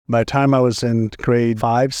By the time I was in grade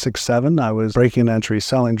 5, 6, 7, I was breaking and entry,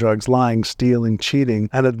 selling drugs, lying, stealing, cheating.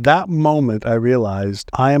 And at that moment, I realized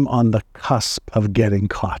I am on the cusp of getting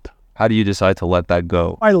caught. How do you decide to let that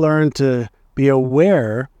go? I learned to be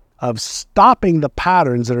aware of stopping the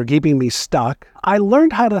patterns that are keeping me stuck. I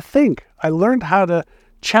learned how to think. I learned how to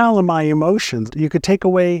channel my emotions. You could take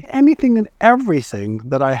away anything and everything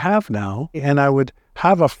that I have now, and I would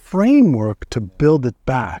have a framework to build it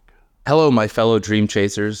back. Hello, my fellow dream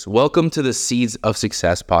chasers. Welcome to the Seeds of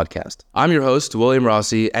Success podcast. I'm your host, William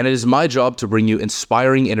Rossi, and it is my job to bring you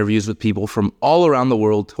inspiring interviews with people from all around the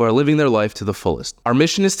world who are living their life to the fullest. Our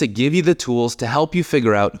mission is to give you the tools to help you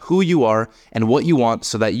figure out who you are and what you want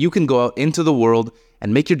so that you can go out into the world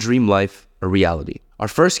and make your dream life a reality. Our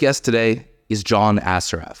first guest today is John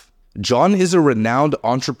Assaraf. John is a renowned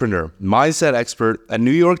entrepreneur, mindset expert, a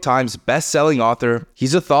New York Times best-selling author.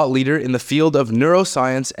 He's a thought leader in the field of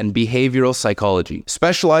neuroscience and behavioral psychology,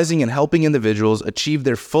 specializing in helping individuals achieve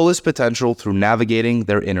their fullest potential through navigating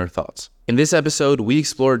their inner thoughts. In this episode, we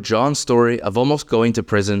explore John's story of almost going to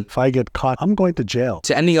prison, If I get caught, I'm going to jail.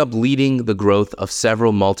 to ending up leading the growth of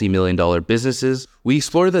several multi-million-dollar businesses. We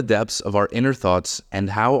explore the depths of our inner thoughts and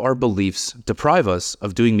how our beliefs deprive us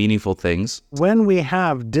of doing meaningful things. When we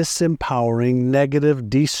have disempowering, negative,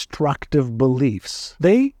 destructive beliefs,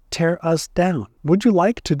 they tear us down. Would you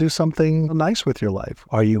like to do something nice with your life?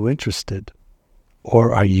 Are you interested?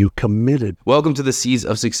 Or are you committed? Welcome to the Seeds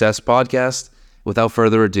of Success podcast. Without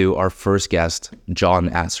further ado, our first guest, John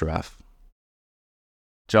Assaraf.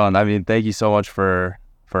 John, thank you so much for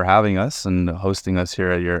having us and hosting us here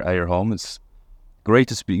at your home. It's great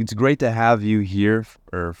to speak. It's great to have you here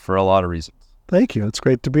for a lot of reasons. Thank you. It's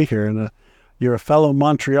great to be here. And you're a fellow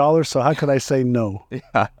Montrealer, so how could I say no? Yeah,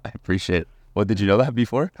 I appreciate it. What, did you know that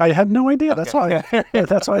before? I had no idea. That's why.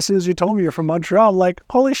 That's why as soon as you told me you're from Montreal, I'm like,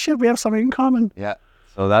 holy shit, we have something in common. Yeah.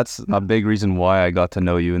 So that's a big reason why I got to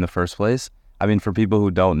know you in the first place. For people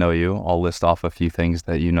who don't know you, I'll list off a few things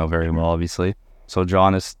that you know very well, obviously. So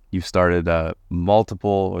John, you've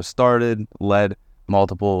led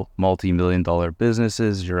multiple multi-million-dollar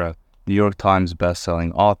businesses. You're a New York Times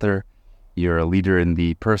best-selling author. You're a leader in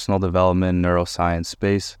the personal development, neuroscience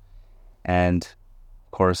space. And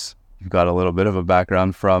of course, you've got a little bit of a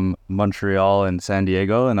background from Montreal and San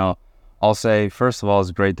Diego. And I'll say, first of all,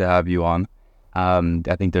 it's great to have you on.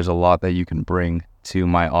 I think there's a lot that you can bring to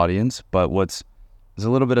my audience, but there's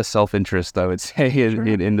a little bit of self-interest, I would say,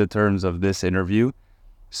 in the terms of this interview.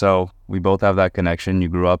 So we both have that connection. You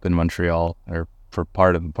grew up in Montreal, or for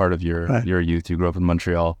part of your youth, you grew up in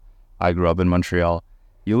Montreal. I grew up in Montreal.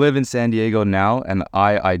 You live in San Diego now, and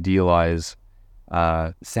I idealize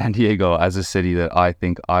San Diego as a city that I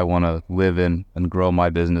think I want to live in and grow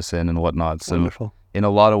my business in and whatnot. So Wonderful. In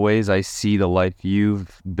a lot of ways, I see the life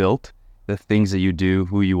you've built, the things that you do,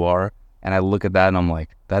 who you are, and I look at that and I'm like,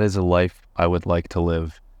 that is a life I would like to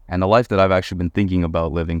live, and a life that I've actually been thinking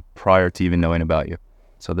about living prior to even knowing about you.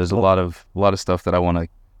 So there's a lot of stuff that I want to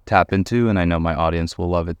tap into, and I know my audience will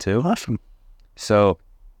love it too. Awesome. So,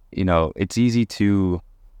 it's easy to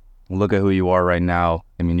look at who you are right now.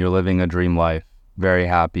 You're living a dream life, very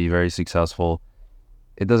happy, very successful.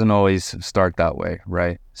 It doesn't always start that way,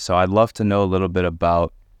 right? So I'd love to know a little bit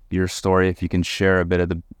about your story, if you can share a bit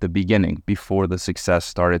of the beginning, before the success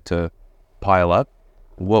started to pile up.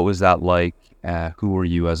 What was that like? Who were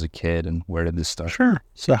you as a kid, and where did this start? Sure.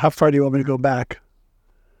 So how far do you want me to go back?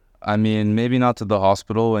 Maybe not to the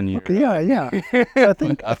hospital when you... Okay, yeah. I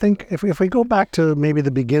think if we go back to maybe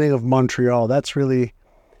the beginning of Montreal, that's really...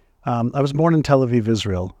 I was born in Tel Aviv,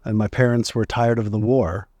 Israel, and my parents were tired of the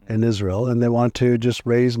war in Israel, and they wanted to just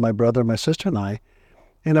raise my brother, my sister, and I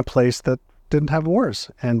in a place that didn't have wars.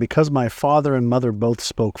 And because my father and mother both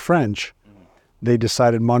spoke French, they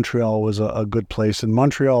decided Montreal was a good place. And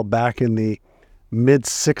Montreal back in the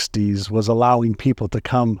mid-'60s was allowing people to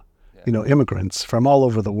come, immigrants from all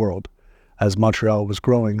over the world as Montreal was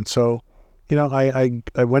growing. And so, I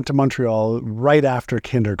went to Montreal right after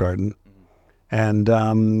kindergarten. And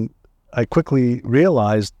I quickly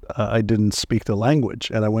realized I didn't speak the language,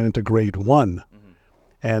 and I went into grade 1.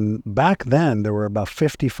 And back then, there were about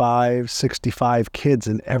 55, 65 kids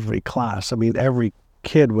in every class. Every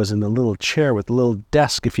kid was in a little chair with a little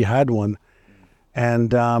desk if you had one.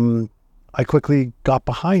 And I quickly got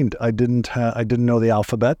behind. I didn't know the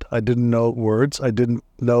alphabet. I didn't know words. I didn't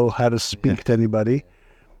know how to speak to anybody.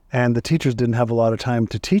 And the teachers didn't have a lot of time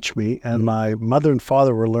to teach me. And my mother and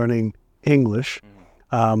father were learning English.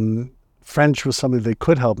 French was something they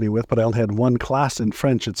could help me with, but I only had one class in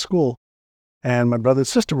French at school. And my brother and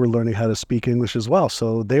sister were learning how to speak English as well.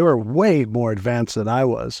 So they were way more advanced than I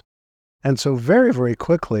was. And so very, very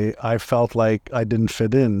quickly, I felt like I didn't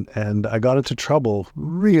fit in, and I got into trouble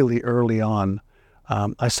really early on.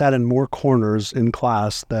 I sat in more corners in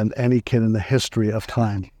class than any kid in the history of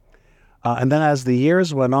time. And then as the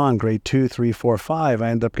years went on, grade 2, 3, 4, 5, I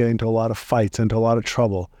ended up getting into a lot of fights, into a lot of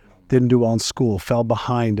trouble. Didn't do well in school, fell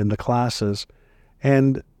behind in the classes.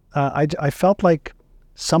 And I felt like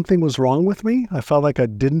something was wrong with me. I felt like I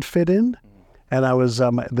didn't fit in. And I was,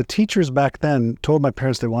 the teachers back then told my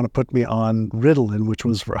parents they want to put me on Ritalin, which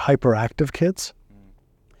was for hyperactive kids.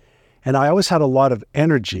 And I always had a lot of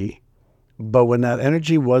energy, but when that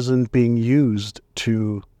energy wasn't being used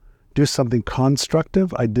to do something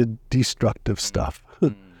constructive, I did destructive stuff.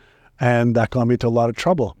 And that got me into a lot of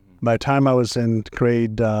trouble. By the time I was in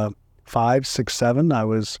grade 5, 6, 7, I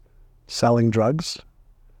was selling drugs.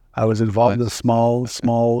 I was involved in a small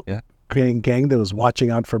gang that was watching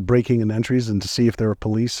out for breaking and entries and to see if there were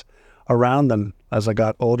police around. And as I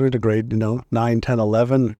got older to grade, 9, 10,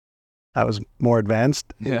 11, I was more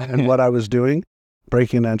advanced in what I was doing.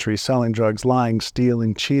 Breaking and entry, selling drugs, lying,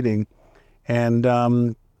 stealing, cheating,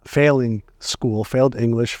 and failing school, failed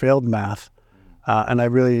English, failed math. And I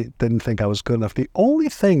really didn't think I was good enough. The only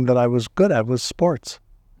thing that I was good at was sports.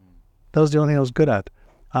 That was the only thing I was good at.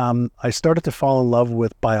 I started to fall in love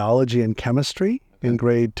with biology and chemistry in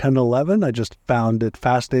grade 10, 11. I just found it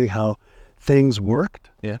fascinating how things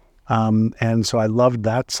worked. Yeah. And so I loved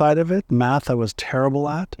that side of it. Math, I was terrible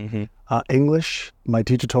at. English, my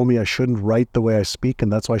teacher told me I shouldn't write the way I speak,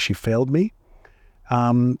 and that's why she failed me.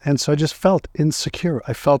 And so I just felt insecure.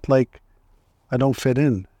 I felt like I don't fit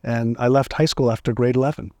in. And I left high school after grade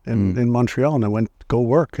 11 in Montreal, and I went to go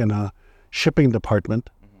work in a shipping department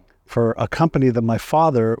for a company that my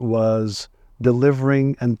father was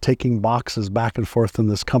delivering and taking boxes back and forth in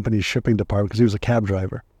this company's shipping department because he was a cab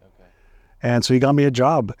driver. And so he got me a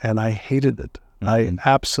job, and I hated it. I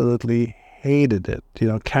absolutely hated it.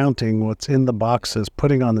 Counting what's in the boxes,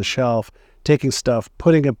 putting on the shelf, taking stuff,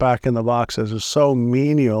 putting it back in the boxes. It was so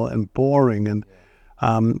menial and boring, and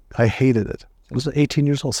I hated it. I was 18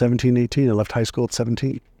 years old, 17, 18. I left high school at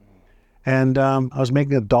 17. And I was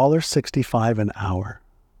making $1.65 an hour.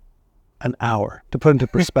 An hour, to put into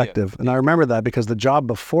perspective. And I remember that because the job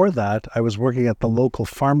before that, I was working at the local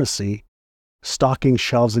pharmacy, stocking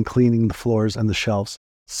shelves and cleaning the floors and the shelves,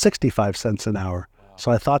 65 cents an hour.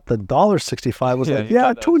 So I thought the $1.65 was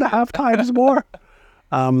 2.5 times more.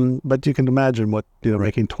 But you can imagine what,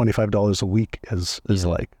 making $25 a week is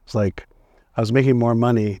like. It's like I was making more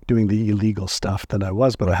money doing the illegal stuff than I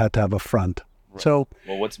was, but I had to have a front. Right. So,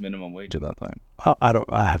 well, what's minimum wage at that time?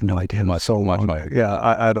 I have no idea. Much higher. Yeah,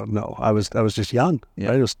 I don't know. I was just young. Yeah.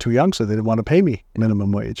 Right? I was too young, so they didn't want to pay me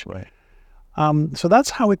minimum wage. Right. So that's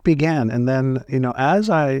how it began. And then, as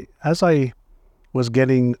I was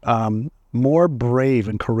getting more brave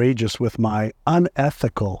and courageous with my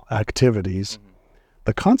unethical activities,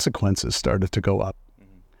 the consequences started to go up.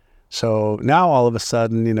 So now all of a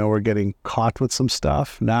sudden, we're getting caught with some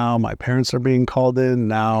stuff. Now my parents are being called in.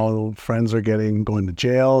 Now friends are going to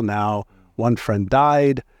jail. Now one friend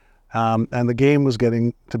died. And the game was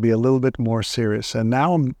getting to be a little bit more serious. And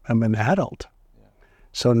now I'm an adult.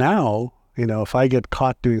 So now, if I get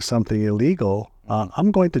caught doing something illegal,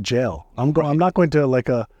 I'm going to jail. I'm not going to like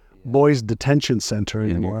a boys detention center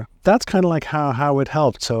anymore. That's kind of like how it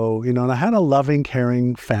helped. So, and I had a loving,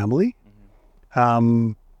 caring family.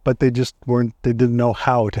 But they just they didn't know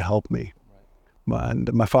how to help me.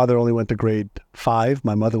 And my father only went to grade 5.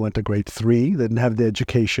 My mother went to grade 3. They didn't have the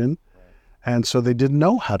education. And so they didn't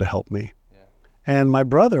know how to help me. And my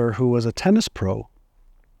brother, who was a tennis pro,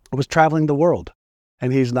 was traveling the world.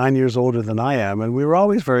 And he's 9 years older than I am. And we were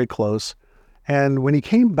always very close. And when he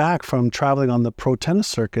came back from traveling on the pro tennis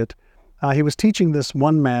circuit, he was teaching this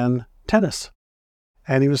one-man tennis.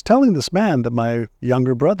 And he was telling this man that my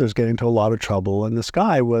younger brother's getting into a lot of trouble. And this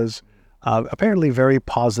guy was apparently very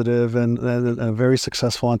positive and a very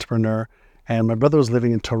successful entrepreneur. And my brother was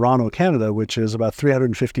living in Toronto, Canada, which is about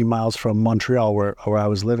 350 miles from Montreal, where I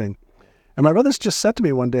was living. And my brother's just said to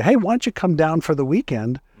me one day, "Hey, why don't you come down for the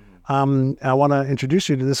weekend? I want to introduce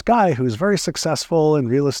you to this guy who's very successful in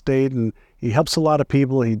real estate, and he helps a lot of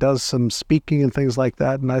people. He does some speaking and things like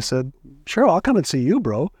that." And I said, "Sure, I'll come and see you,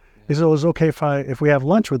 bro." He said, "Well, is it okay if we have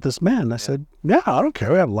lunch with this man?" I said, "Yeah, I don't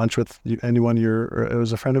care. We have lunch with anyone it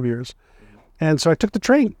was a friend of yours." And so I took the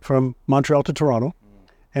train from Montreal to Toronto,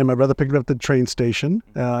 and my brother picked me up at the train station.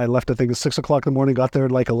 I left, I think, at 6 o'clock in the morning, got there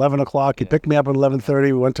at like 11 o'clock. He picked me up at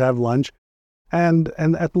 11:30. We went to have lunch. And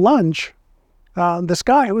at lunch, this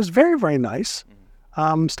guy, who was very, very nice,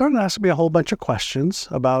 started asking me a whole bunch of questions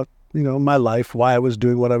about, my life, why I was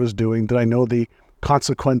doing what I was doing. Did I know the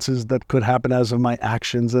consequences that could happen as of my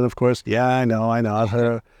actions. And of course, yeah, I know.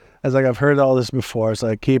 I've heard all this before. So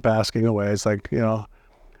I keep asking away. It's like, and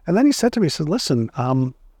then he said to me, he said, listen,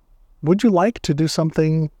 would you like to do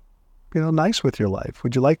something, nice with your life?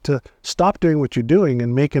 Would you like to stop doing what you're doing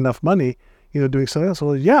and make enough money, doing something else?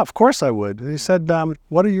 Well, yeah, of course I would. And he said,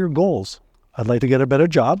 what are your goals? I'd like to get a better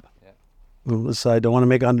job. So I don't want to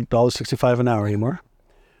make $100.65 an hour anymore.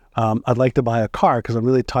 I'd like to buy a car because I'm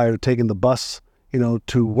really tired of taking the bus,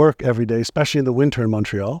 to work every day, especially in the winter in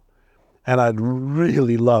Montreal. And I'd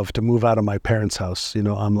really love to move out of my parents' house.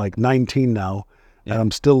 I'm like 19 now, and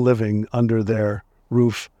I'm still living under their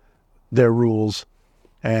roof, their rules,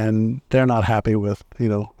 and they're not happy with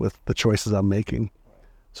the choices I'm making.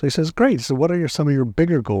 So he says, great. So what are some of your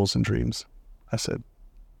bigger goals and dreams? I said,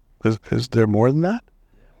 is there more than that?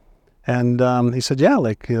 And he said, yeah,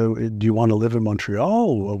 do you want to live in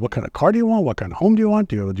Montreal? What kind of car do you want? What kind of home do you want?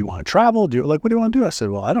 Do you want to travel? What do you want to do? I said,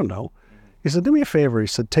 well, I don't know. He said, do me a favor. He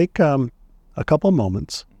said, take a couple of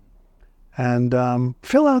moments and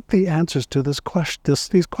fill out the answers to these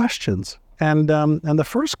questions. And the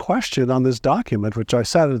first question on this document, which I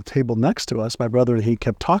sat at the table next to us, my brother and he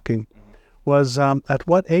kept talking, was, at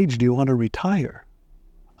what age do you want to retire?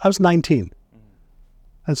 I was 19.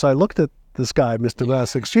 And so I looked at this guy, Mr.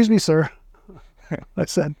 Bass, excuse me, sir. I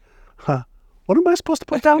said, what am I supposed to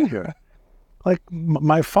put down here?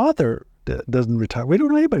 My father doesn't retire. We don't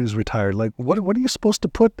know anybody who's retired. What are you supposed to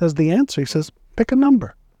put as the answer? He says, pick a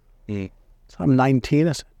number. So I'm 19.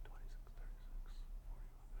 I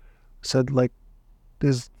said,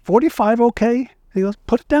 is 45 okay? He goes,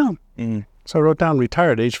 put it down. So I wrote down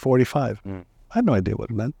retired, age 45. I had no idea what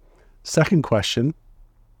it meant. Second question,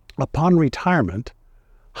 upon retirement,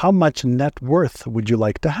 how much net worth would you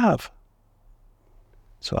like to have?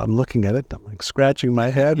 So I'm looking at it. I'm scratching my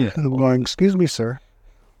head. And I'm going, excuse me, sir,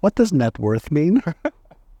 what does net worth mean?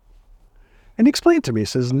 And he explained to me, he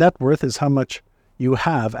says, net worth is how much you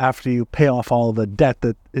have after you pay off all the debt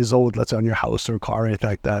that is owed, let's say, on your house or car or anything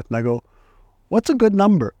like that. And I go, what's a good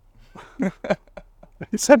number?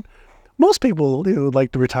 He said, most people would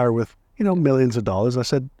like to retire with, millions of dollars. I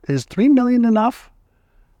said, is $3 million enough?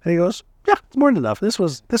 And he goes, yeah, it's more than enough. This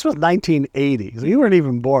was 1980, so you weren't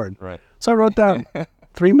even born. Right. So I wrote down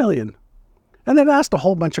 $3 million. And then asked a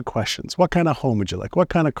whole bunch of questions. What kind of home would you like? What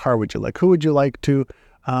kind of car would you like? Who would you like to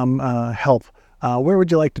help? Where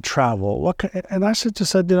would you like to travel? And I just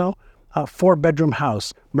said, 4-bedroom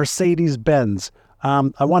house, Mercedes-Benz.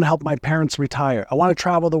 I want to help my parents retire. I want to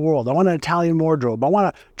travel the world. I want an Italian wardrobe. I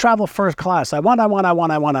want to travel first class. I want. I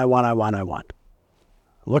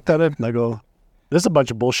looked at it and I go, this is a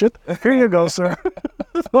bunch of bullshit. Here you go, sir.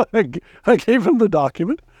 So I gave him the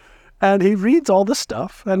document, and he reads all the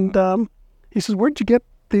stuff, and he says, where'd you get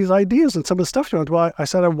these ideas and some of the stuff you want? Well, I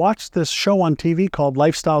said, I watched this show on TV called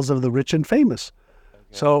Lifestyles of the Rich and Famous.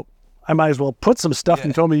 Okay. So I might as well put some stuff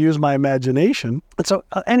and told me to use my imagination. And so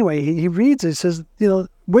anyway, he reads, he says,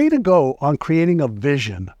 way to go on creating a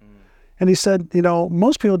vision. And he said,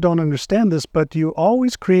 most people don't understand this, but you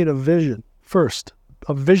always create a vision first,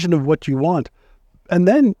 a vision of what you want. And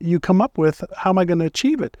then you come up with, how am I going to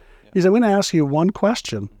achieve it? He said, I'm going to ask you one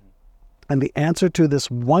question. And the answer to this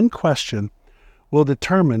one question will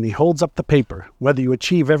determine, he holds up the paper, whether you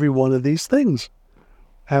achieve every one of these things.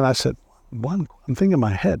 And I said, I'm thinking in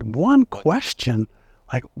my head, one question?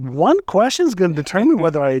 One question is going to determine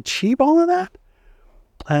whether I achieve all of that?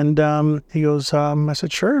 And he goes, I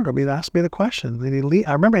said, sure. Ask me the question. And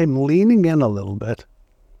I remember him leaning in a little bit.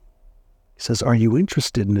 He says, are you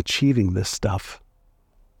interested in achieving this stuff?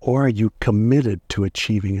 Or are you committed to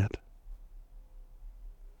achieving it?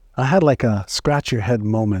 I had a scratch your head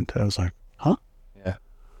moment. I was like, huh? Yeah.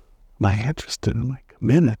 Am I interested? I'm like,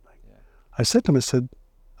 committed. I said to him,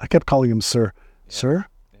 I kept calling him sir. Yeah. Sir,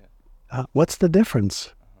 what's the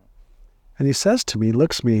difference? And he says to me,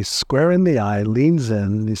 looks me square in the eye, leans in,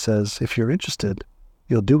 and he says, if you're interested,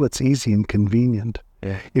 you'll do what's easy and convenient.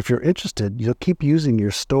 Yeah. If you're interested, you'll keep using your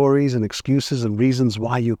stories and excuses and reasons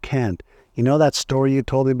why you can't. You know that story you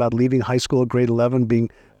told me about leaving high school at grade 11, being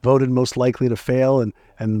voted most likely to fail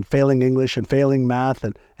and failing English and failing math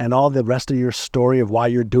and all the rest of your story of why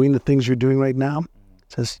you're doing the things you're doing right now?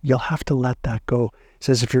 It says, you'll have to let that go. It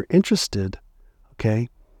says, if you're interested, okay,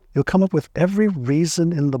 you'll come up with every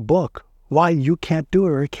reason in the book why you can't do it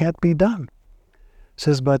or it can't be done. It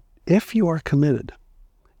says, but if you are committed,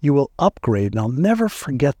 you will upgrade, and I'll never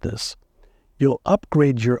forget this, you'll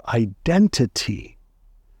upgrade your identity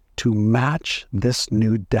to match this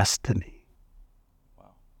new destiny.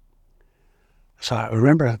 Wow. So I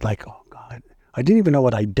remember oh God, I didn't even know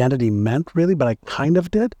what identity meant really, but I kind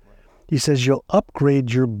of did. He says, you'll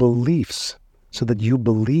upgrade your beliefs so that you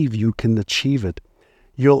believe you can achieve it.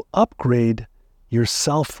 You'll upgrade your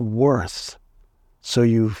self-worth so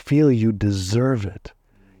you feel you deserve it.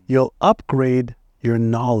 You'll upgrade your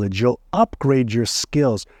knowledge. You'll upgrade your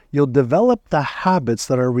skills. You'll develop the habits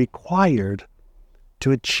that are required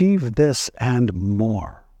to achieve this and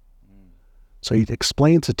more. So he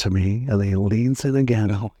explains it to me, and he leans in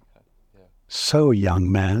again. Oh, yeah. So,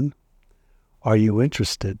 young man, are you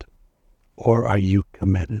interested or are you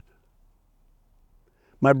committed?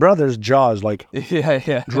 My brother's jaws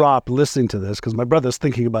dropped listening to this, because my brother's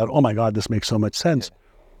thinking about, oh my God, this makes so much sense.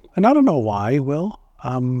 Yeah. And I don't know why, Will.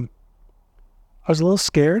 I was a little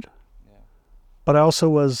scared, but I also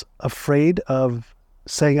was afraid of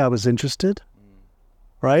saying I was interested,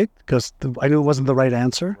 right? Because I knew it wasn't the right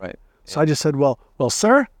answer. Right. So I just said, well,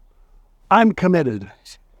 sir, I'm committed.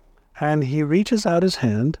 And he reaches out his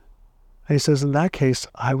hand and he says, in that case,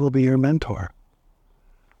 I will be your mentor.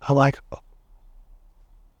 I'm like,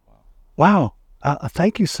 wow,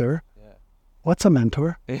 thank you, sir. Yeah. What's a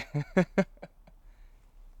mentor? Wow.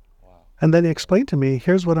 And then he explained to me,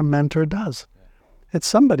 here's what a mentor does. Yeah. It's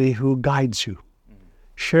somebody who guides you,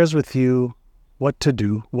 shares with you what to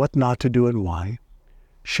do, what not to do, and why,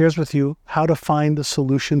 shares with you how to find the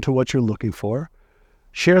solution to what you're looking for,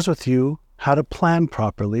 shares with you how to plan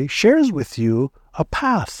properly, shares with you a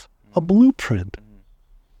path, a blueprint.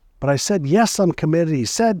 But I said, yes, I'm committed. He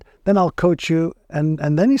said, then I'll coach you. And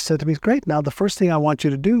then he said to me, great, now the first thing I want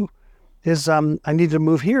you to do is I need to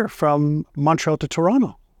move here from Montreal to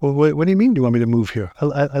Toronto. Well, what do you mean, do you want me to move here?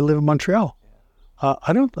 I live in Montreal.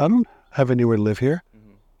 I don't have anywhere to live here.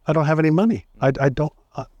 I don't have any money. I don't,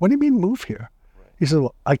 what do you mean move here? He said,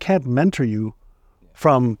 well, I can't mentor you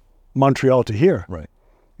from Montreal to here. Right.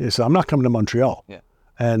 He said, I'm not coming to Montreal. Yeah.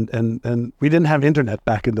 And we didn't have internet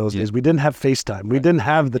back in those days. We didn't have FaceTime. We didn't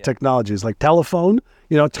have the technologies like telephone,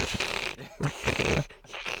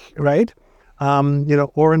 right?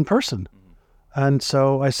 Or in person. And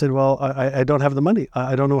so I said, well, I don't have the money.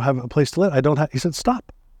 I don't have a place to live. He said,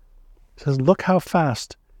 stop. He says, look how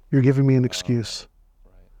fast you're giving me an excuse.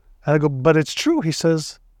 And I go, but it's true. He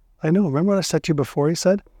says, I know. Remember what I said to you before? He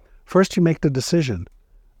said, first you make the decision,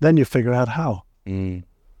 then you figure out how. I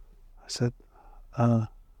said,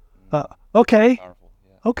 okay.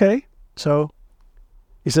 Okay. So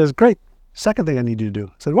he says, great. Second thing I need you to do.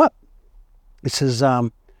 I said, what? He says,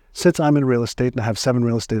 since I'm in real estate and I have 7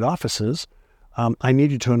 real estate offices, I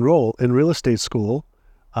need you to enroll in real estate school.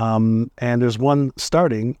 And there's one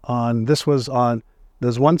starting on, there's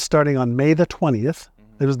one starting on May the 20th.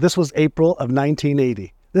 This was April of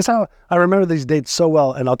 1980. This is how I remember these dates so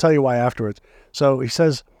well, and I'll tell you why afterwards. So he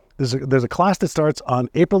says, there's a class that starts on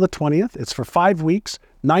April the 20th. It's for 5 weeks,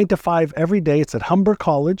 9 to 5 every day. It's at Humber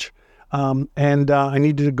College. And I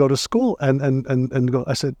need you to go to school and go.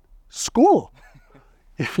 I said, school?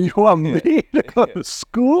 If you want me to go to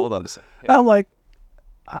school? Hold on a second. Yeah. I'm like,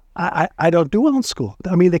 I don't do well in school.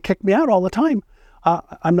 I mean, they kick me out all the time.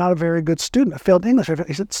 I'm not a very good student. I failed English.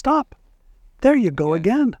 He said, stop. There you go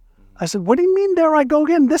again. I said, what do you mean there I go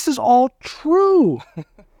again? This is all true.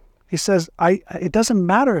 He says, it doesn't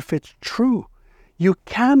matter if it's true. You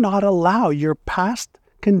cannot allow your past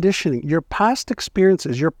conditioning, your past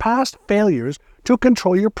experiences, your past failures to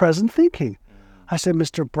control your present thinking. I said,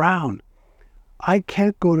 Mr. Brown, I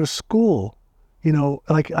can't go to school. I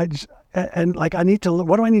need to,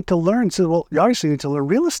 what do I need to learn? He said, well, you obviously need to learn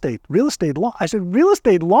real estate law. I said, real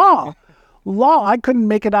estate law? Law, I couldn't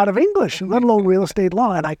make it out of English, let alone real estate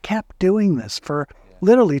law. And I kept doing this for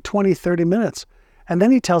literally 20, 30 minutes. And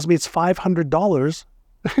then he tells me it's $500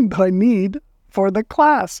 that I need for the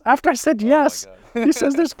class. After I said yes, he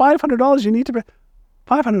says, there's $500 you need to pay.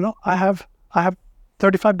 $500, I have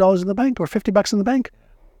 $35 in the bank or $50 in the bank.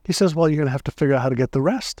 He says, well, you're going to have to figure out how to get the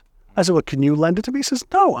rest. I said, well, can you lend it to me? He says,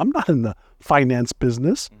 no, I'm not in the finance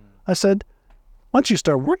business. I said, once you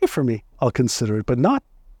start working for me, I'll consider it, but not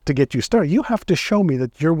to get you started. You have to show me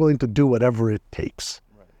that you're willing to do whatever it takes.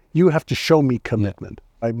 Right. You have to show me commitment.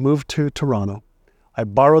 Yeah. I moved to Toronto. I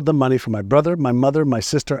borrowed the money from my brother, my mother, my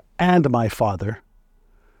sister, and my father.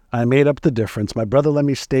 I made up the difference. My brother let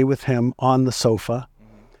me stay with him on the sofa.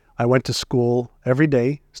 I went to school every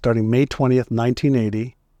day, starting May 20th,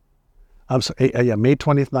 1980. May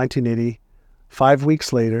 20th, 1980. 5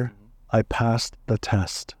 weeks later, I passed the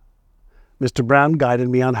test. Mr. Brown guided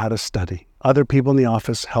me on how to study. Other people in the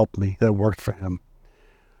office helped me that worked for him.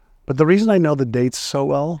 But the reason I know the dates so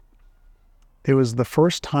well, it was the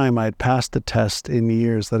first time I had passed the test in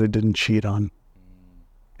years that I didn't cheat on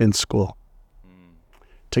in school.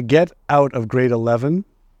 To get out of grade 11,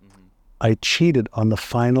 I cheated on the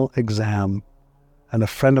final exam and a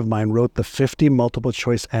friend of mine wrote the 50 multiple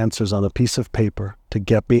choice answers on a piece of paper to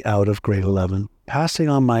get me out of grade 11. Passing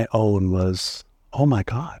on my own was, oh my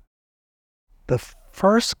God, the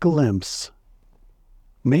first glimpse.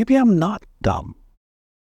 Maybe I'm not dumb.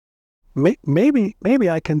 Maybe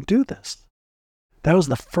I can do this. That was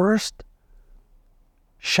the first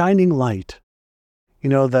shining light,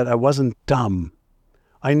 that I wasn't dumb.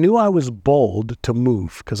 I knew I was bold to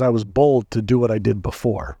move because I was bold to do what I did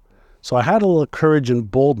before. So I had a little courage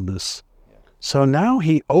and boldness. So now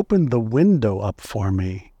he opened the window up for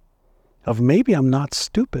me of maybe I'm not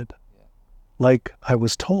stupid, like I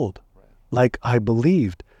was told, like I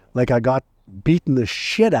believed, like I got beaten the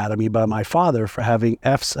shit out of me by my father for having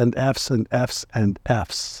F's and F's and F's and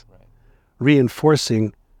F's,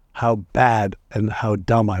 reinforcing how bad and how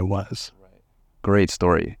dumb I was. Great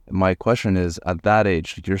story. My question is, at that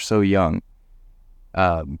age, you're so young,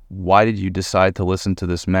 why did you decide to listen to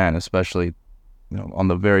this man, especially on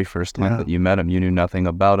the very first time that you met him? You knew nothing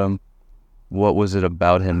about him. What was it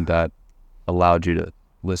about him that allowed you to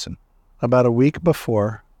listen? About a week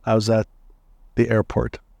before, I was at the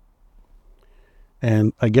airport.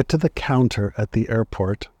 And I get to the counter at the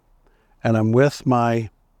airport, and I'm with my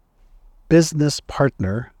business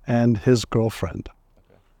partner and his girlfriend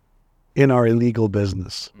in our illegal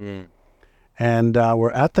business. And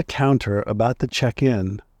we're at the counter about to check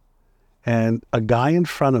in, and a guy in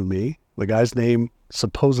front of me, the guy's name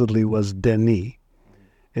supposedly was Denis,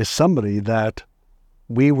 is somebody that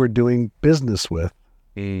we were doing business with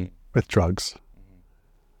drugs.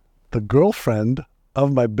 The girlfriend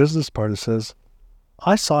of my business partner says,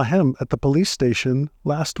 I saw him at the police station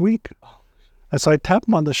last week. And so I tapped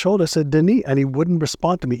him on the shoulder, I said, Denis, and he wouldn't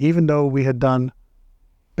respond to me, even though we had done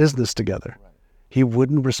business together. He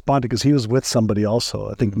wouldn't respond because he was with somebody also,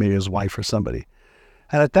 I think maybe his wife or somebody.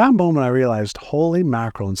 And at that moment I realized, holy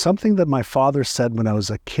mackerel, and something that my father said when I was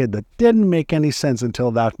a kid that didn't make any sense until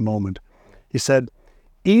that moment. He said,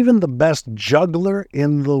 even the best juggler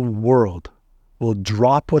in the world will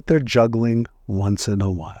drop what they're juggling once in a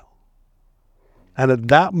while. And at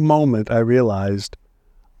that moment, I realized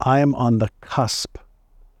I am on the cusp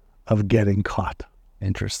of getting caught.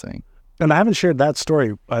 Interesting. And I haven't shared that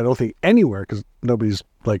story, I don't think, anywhere because nobody's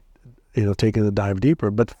taking the dive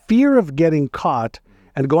deeper. But fear of getting caught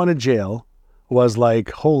and going to jail was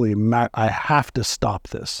like, I have to stop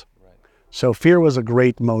this. So fear was a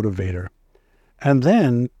great motivator. And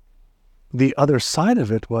then the other side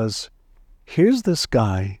of it was, here's this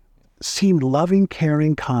guy, seemed loving,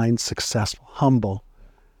 caring, kind, successful, humble,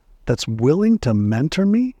 that's willing to mentor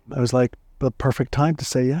me. I was like, the perfect time to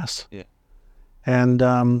say yes. Yeah. And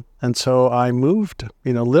so I moved,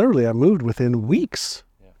 literally I moved within weeks.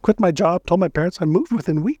 Quit my job, told my parents I moved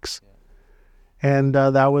within weeks. And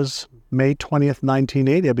that was May 20th,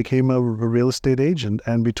 1980. I became a real estate agent.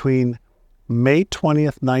 And between May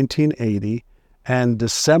 20th, 1980 and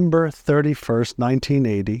December 31st,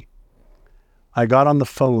 1980, I got on the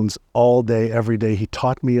phones all day, every day. He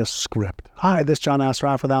taught me a script. Hi, this is John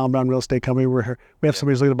Assaraf with Allen Brown Real Estate Company. We're here. We have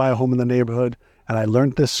somebody who's looking to buy a home in the neighborhood. And I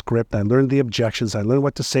learned this script. I learned the objections. I learned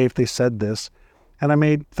what to say if they said this. And I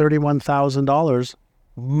made $31,000,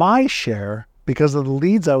 my share, because of the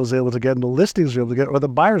leads I was able to get and the listings we were able to get or the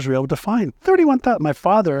buyers we were able to find. $31,000. My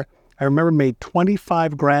father, I remember, made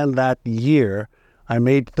 $25,000 that year. I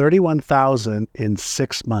made $31,000 in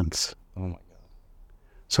 6 months. Oh my God.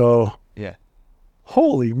 So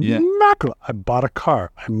holy Yeah. mackerel. I bought a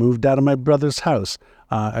car. I moved out of my brother's house.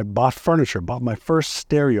 I bought furniture, bought my first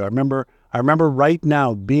stereo. I remember right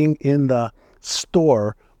now being in the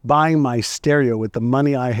store, buying my stereo with the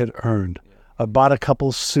money I had earned. I bought a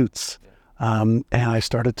couple suits, and I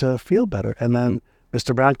started to feel better. And then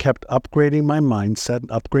Mr. Brown kept upgrading my mindset,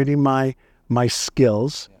 upgrading my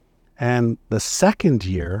skills. And the second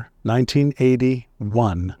year,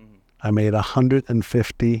 1981, I made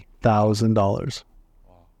 $150,000.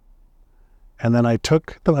 And then I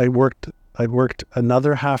worked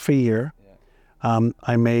another half a year.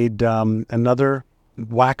 I made another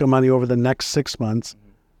whack of money over the next 6 months.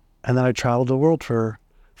 And then I traveled the world for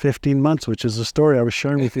 15 months, which is a story I was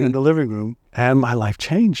sharing with you in the living room. And my life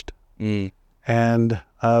changed. And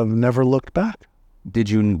I've never looked back.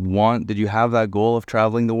 Did you have that goal of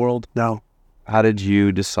traveling the world? No. How did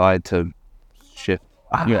you decide to shift?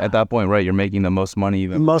 At that point, right, you're making the most money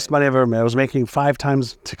you've ever Most money I've ever made. I was making 5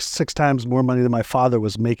 times, 6 times more money than my father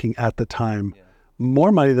was making at the time.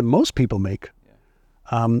 More money than most people make.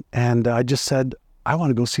 And I just said, I want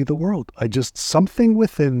to go see the world. Something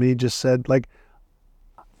within me just said,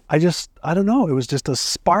 I don't know. It was just a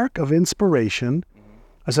spark of inspiration.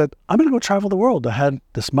 I said, I'm going to go travel the world. I had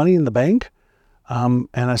this money in the bank. And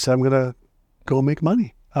I said, I'm going to go make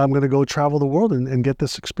money. I'm going to go travel the world and get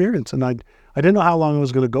this experience. And I didn't know how long I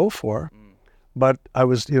was going to go for, but I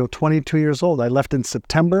was, 22 years old. I left in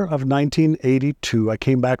September of 1982. I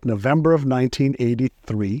came back November of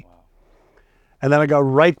 1983. Wow. And then I got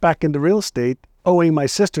right back into real estate, owing my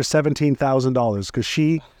sister $17,000 because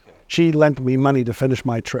she lent me money to finish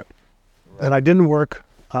my trip. Right. And I didn't work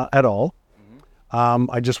at all. Mm-hmm.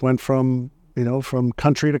 I just went from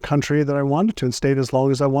country to country that I wanted to and stayed as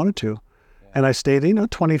long as I wanted to. And I stayed, $25,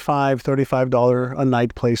 $35 a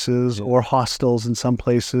night places or hostels in some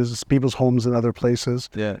places, people's homes in other places.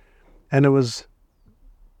 Yeah. And it was,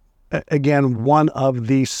 again, one of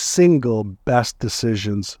the single best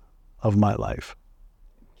decisions of my life.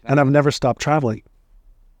 And I've never stopped traveling.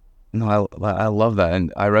 No, I love that.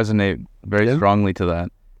 And I resonate very strongly to that.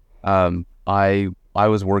 I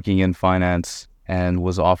was working in finance and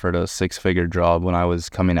was offered a 6-figure job when I was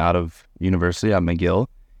coming out of university at McGill.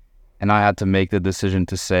 And I had to make the decision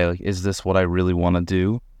to say, like, is this what I really want to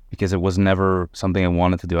do? Because it was never something I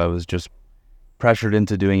wanted to do. I was just pressured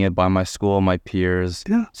into doing it by my school, my peers,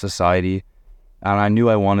 society. And I knew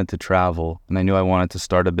I wanted to travel, and I knew I wanted to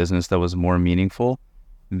start a business that was more meaningful.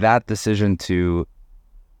 That decision to,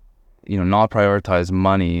 not prioritize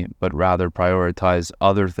money, but rather prioritize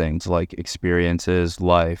other things like experiences,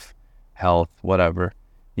 life, health, whatever,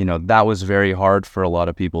 that was very hard for a lot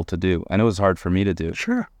of people to do. And it was hard for me to do.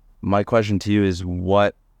 Sure. My question to you is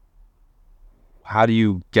how do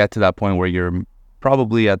you get to that point where you're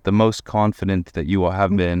probably at the most confident that you will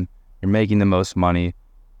have been, you're making the most money?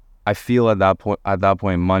 I feel at that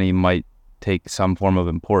point, money might take some form of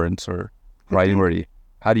importance or priority.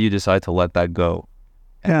 How do you decide to let that go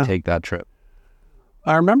and take that trip?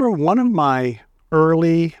 I remember one of my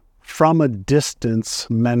early, from a distance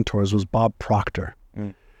mentors was Bob Proctor.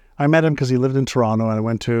 I met him because he lived in Toronto, and I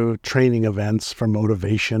went to training events for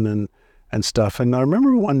motivation and stuff. And I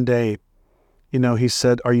remember one day, he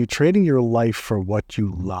said, "Are you trading your life for what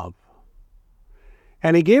you love?"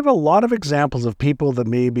 And he gave a lot of examples of people that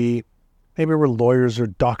maybe were lawyers or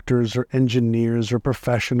doctors or engineers or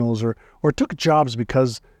professionals or took jobs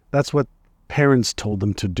because that's what parents told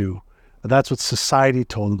them to do. That's what society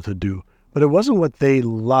told them to do. But it wasn't what they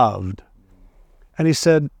loved. And he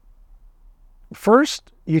said,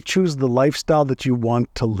 first, you choose the lifestyle that you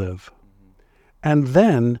want to live. And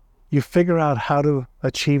then you figure out how to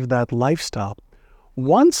achieve that lifestyle.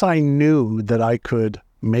 Once I knew that I could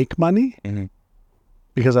make money,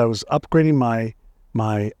 because I was upgrading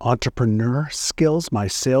my entrepreneur skills, my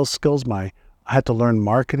sales skills, I had to learn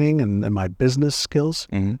marketing and my business skills.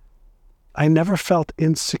 I never felt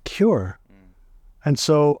insecure. And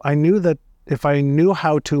so I knew that if I knew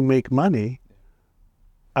how to make money,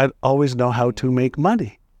 I'd always know how to make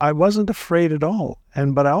money. I wasn't afraid at all.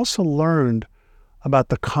 But I also learned about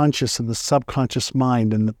the conscious and the subconscious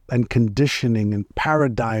mind and conditioning and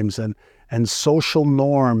paradigms and social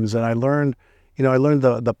norms. And I learned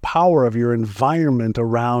the power of your environment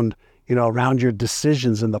around your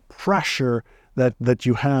decisions and the pressure that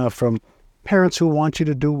you have from parents who want you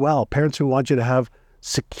to do well, parents who want you to have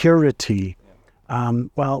security.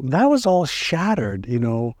 Well, that was all shattered,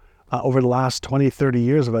 over the last 20, 30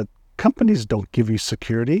 years about companies don't give you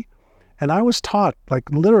security. And I was taught, like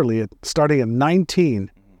literally starting at 19,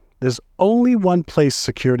 there's only one place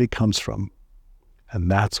security comes from, and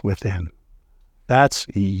that's within. That's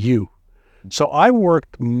you. So I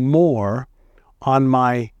worked more on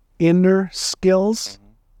my inner skills,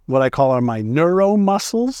 what I call are my neuro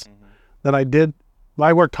muscles, than I did.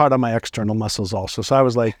 I worked hard on my external muscles also. So I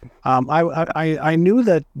was like, I knew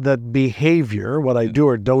that behavior, what I do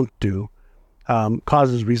or don't do,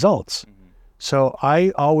 causes results. So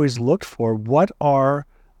I always looked for what are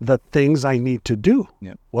the things I need to do.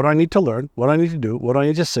 What do I need to learn? What do I need to do? What do I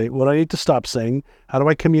need to say? What do I need to stop saying? How do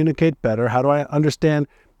I communicate better? How do I understand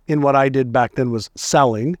in what I did back then was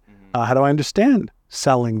selling? How do I understand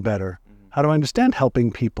selling better? How do I understand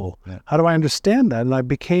helping people? How do I understand that? And I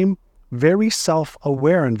became very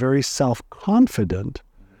self-aware and very self-confident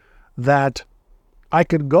that I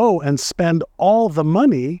could go and spend all the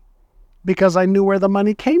money because I knew where the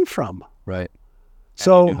money came from. Right.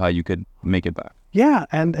 So and how you could make it back. Yeah,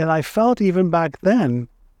 and I felt even back then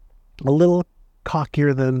a little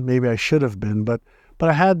cockier than maybe I should have been, but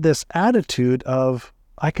I had this attitude of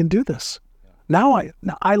I can do this. Now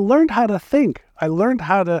I learned how to think. I learned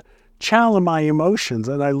how to channel my emotions,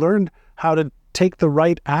 and I learned how to take the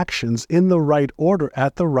right actions in the right order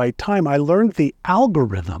at the right time. I learned the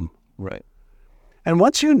algorithm. Right. And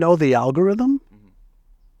once you know the algorithm,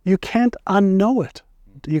 you can't unknow it.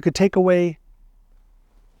 You could take away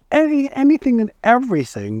anything and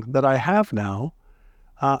everything that I have now,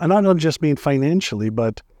 And I don't just mean financially,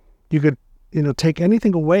 but you could, take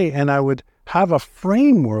anything away and I would have a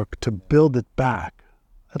framework to build it back,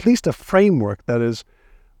 at least a framework that is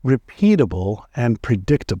repeatable and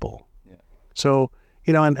predictable. Yeah. So,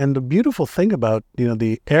 and the beautiful thing about,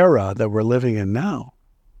 the era that we're living in now,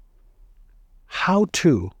 how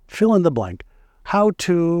to fill in the blank, how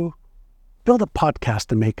to build a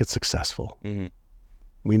podcast and make it successful. Mm-hmm.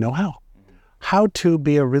 We know how. Mm-hmm. How to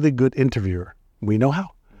be a really good interviewer. We know how.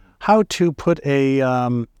 Mm-hmm. How to put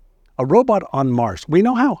a robot on Mars. We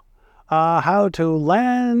know how. How to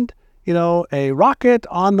land, a rocket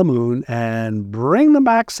on the moon and bring them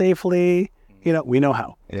back safely. We know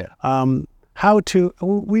how. Yeah. How to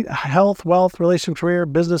health, wealth, relationship, career,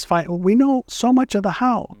 business, we know so much of the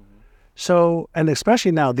how. Mm-hmm. So, and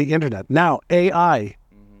especially now, the internet, now AI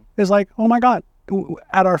is like, oh my God,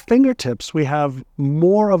 at our fingertips, we have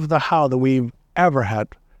more of the how than we've ever had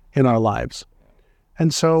in our lives.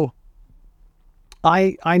 And so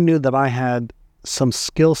I knew that I had some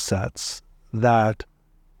skill sets that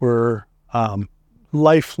were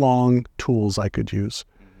lifelong tools I could use.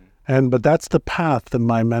 But that's the path that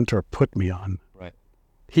my mentor put me on. Right.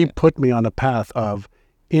 He put me on a path of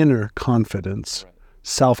inner confidence,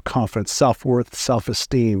 self-confidence, self-worth,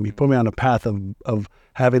 self-esteem. He put me on a path of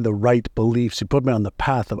having the right beliefs. He put me on the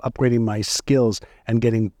path of upgrading my skills and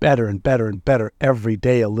getting better and better and better every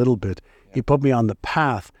day a little bit. Yeah. He put me on the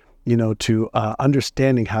path, to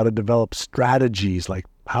understanding how to develop strategies like,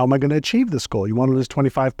 how am I going to achieve this goal? You want to lose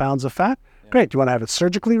 25 pounds of fat? Yeah. Great. You want to have it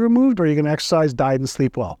surgically removed, or are you going to exercise, diet, and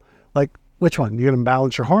sleep well? Like, which one? You're going to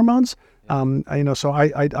balance your hormones? Yeah. So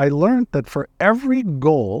I learned that for every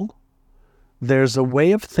goal, there's a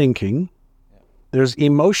way of thinking. Yeah. There's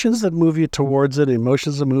emotions that move you towards it,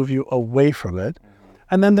 emotions that move you away from it. Mm-hmm.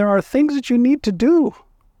 And then there are things that you need to do.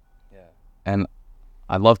 Yeah. And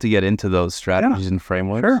I'd love to get into those strategies and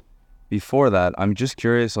frameworks. Sure. Before that, I'm just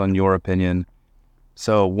curious on your opinion.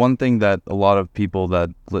 So one thing that a lot of people that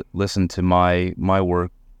listen to my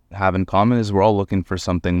work have in common is we're all looking for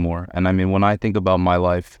something more. And I mean, when I think about my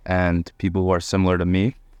life and people who are similar to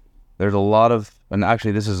me, there's a lot of, and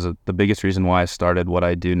actually this is the biggest reason why I started what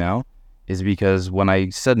I do now, is because when I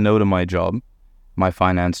said no to my job, my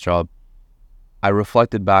finance job, I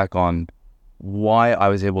reflected back on why I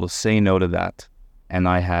was able to say no to that. And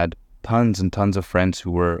I had tons and tons of friends who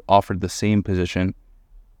were offered the same position,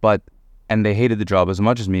 and they hated the job as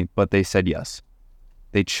much as me, but they said yes.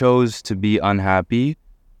 They chose to be unhappy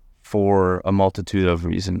for a multitude of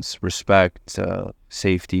reasons: respect,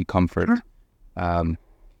 safety, comfort. Sure.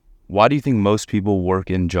 Why do you think most people work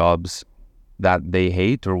in jobs that they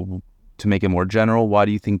hate? Or to make it more general, why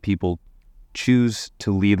do you think people choose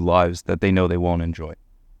to lead lives that they know they won't enjoy?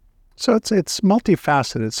 So it's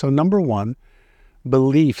multifaceted. So number one,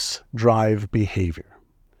 beliefs drive behavior.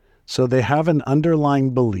 So they have an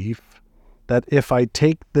underlying belief that if I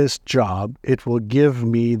take this job, it will give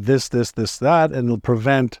me this, that, and it'll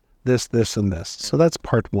prevent this, and this. So that's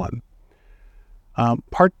part one.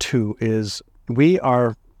 Part two is we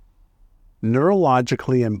are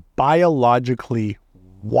neurologically and biologically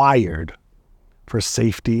wired for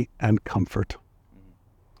safety and comfort.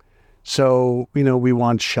 So, we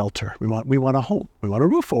want shelter. We want a home. We want a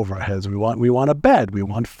roof over our heads. We want a bed. We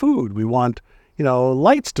want food. We want,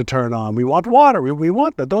 lights to turn on. We want water. We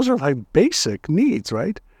want that. Those are like basic needs,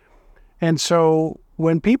 right? And so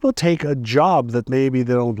when people take a job that maybe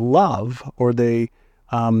they don't love, or they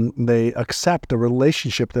accept a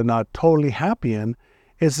relationship they're not totally happy in,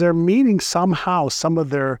 is they're meeting somehow some of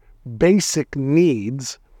their basic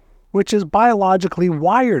needs, which is biologically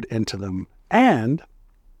wired into them. And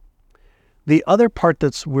the other part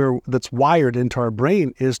that's wired into our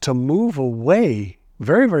brain is to move away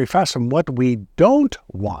very, very fast from what we don't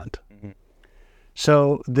want. Mm-hmm.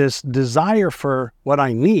 So this desire for what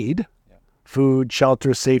I need, food,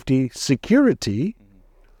 shelter, safety, security,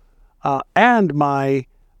 and my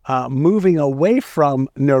moving away from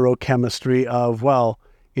neurochemistry of,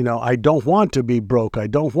 I don't want to be broke. I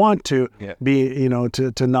don't want to be,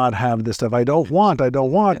 to not have this stuff. I don't want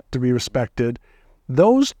to be respected.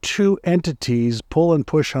 Those two entities pull and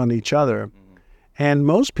push on each other. Mm-hmm. And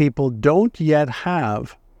most people don't yet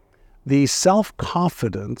have the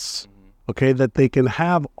self-confidence, that they can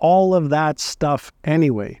have all of that stuff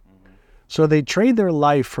anyway. Mm-hmm. So they trade their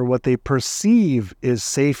life for what they perceive is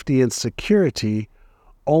safety and security,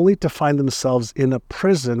 only to find themselves in a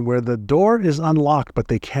prison where the door is unlocked, but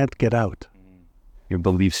they can't get out. Your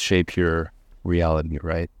beliefs shape your reality,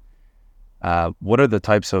 right? What are the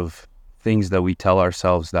types of things that we tell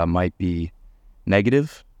ourselves that might be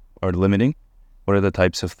negative or limiting? What are the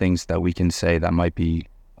types of things that we can say that might be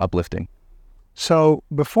uplifting? So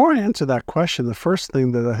before I answer that question, the first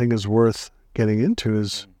thing that I think is worth getting into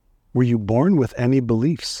is, were you born with any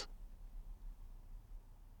beliefs?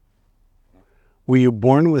 Were you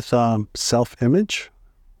born with self-image,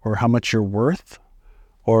 or how much you're worth,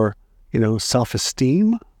 or,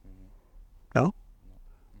 self-esteem? No?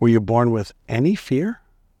 Were you born with any fear?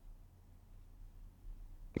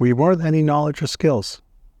 Were you born with any knowledge or skills?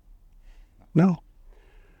 No.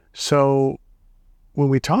 So when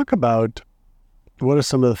we talk about what are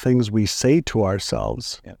some of the things we say to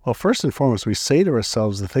ourselves, well, first and foremost, we say to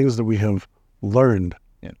ourselves the things that we have learned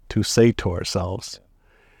to say to ourselves.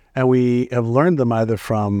 And we have learned them either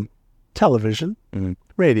from television,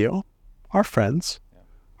 radio, our friends,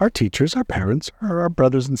 our teachers, our parents, or our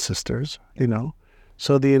brothers and sisters,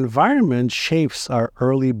 So the environment shapes our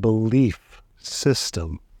early belief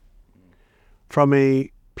system. From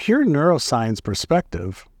a pure neuroscience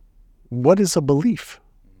perspective, what is a belief?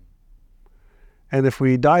 And if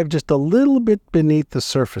we dive just a little bit beneath the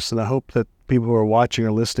surface, and I hope that people who are watching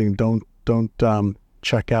or listening don't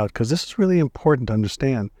check out, because this is really important to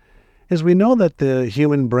understand, is we know that the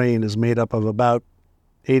human brain is made up of about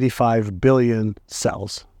 85 billion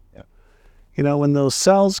cells. When those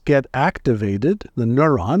cells get activated, the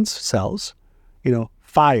neurons cells,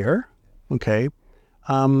 fire,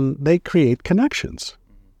 they create connections.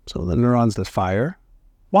 So the neurons that fire,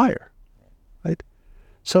 wire, right?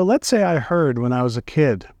 So let's say I heard when I was a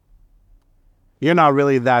kid, you're not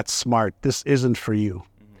really that smart. This isn't for you.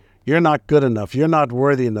 You're not good enough. You're not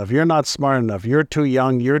worthy enough. You're not smart enough. You're too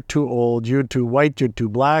young. You're too old. You're too white. You're too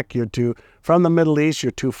black. You're too from the Middle East.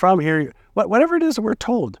 You're too from here. Whatever it is that we're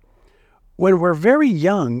told. When we're very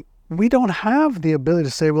young, we don't have the ability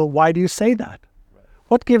to say, well, why do you say that? Right.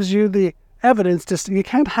 What gives you the evidence to, you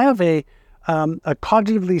can't have a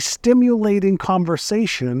cognitively stimulating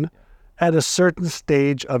conversation at a certain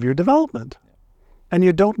stage of your development. And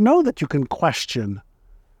you don't know that you can question.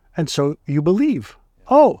 And so you believe,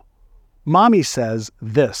 oh, mommy says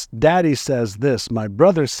this, daddy says this, my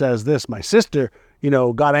brother says this, my sister,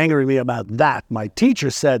 got angry at me about that, my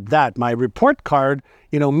teacher said that, my report card,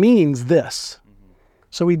 means this.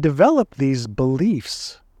 So we develop these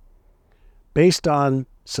beliefs based on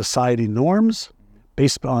society norms,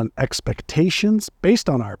 based on expectations, based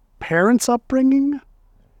on our parents' upbringing.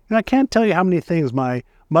 And I can't tell you how many things my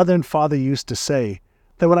mother and father used to say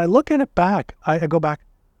that when I look at it back, I go back,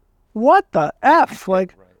 what the F?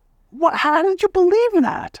 Like, what? How did you believe in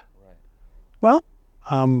that? Well,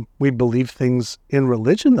 we believe things in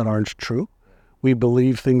religion that aren't true. We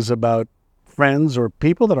believe things about friends or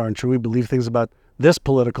people that aren't true. We believe things about this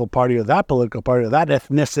political party or that political party or that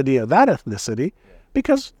ethnicity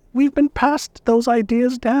because we've been passed those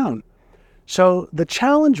ideas down. So the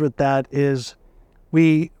challenge with that is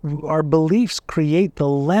our beliefs create the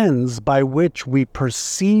lens by which we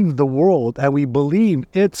perceive the world, and we believe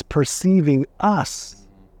it's perceiving us.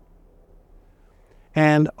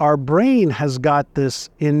 And our brain has got this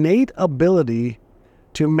innate ability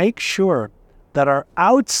to make sure that our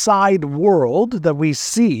outside world that we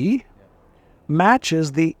see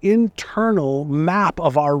matches the internal map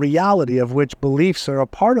of our reality, of which beliefs are a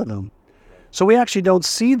part of them. So we actually don't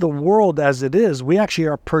see the world as it is. We actually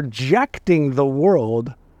are projecting the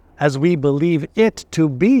world as we believe it to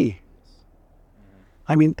be.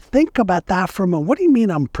 I mean, think about that for a moment. What do you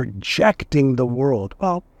mean I'm projecting the world?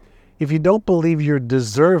 Well, if you don't believe you're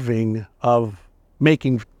deserving of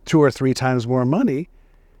making 2 or 3 times more money,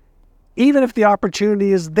 even if the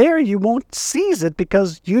opportunity is there, you won't seize it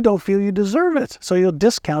because you don't feel you deserve it. So you'll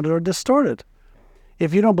discount it or distort it.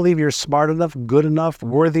 If you don't believe you're smart enough, good enough,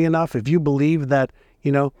 worthy enough, if you believe that,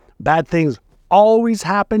 bad things always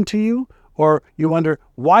happen to you, or you wonder,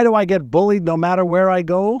 why do I get bullied no matter where I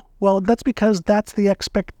go? Well, that's because that's the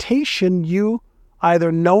expectation you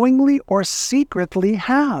either knowingly or secretly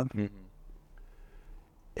have. Mm-hmm.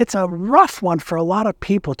 It's a rough one for a lot of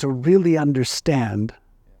people to really understand.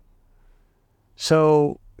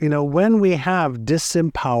 So, when we have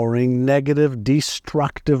disempowering, negative,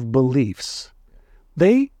 destructive beliefs,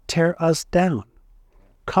 they tear us down.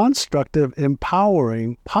 Constructive,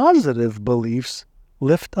 empowering, positive beliefs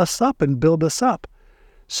lift us up and build us up.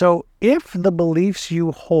 So if the beliefs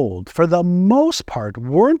you hold, for the most part,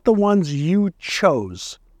 weren't the ones you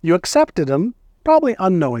chose, you accepted them, probably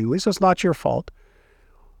unknowingly, so it's not your fault.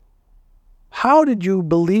 How did you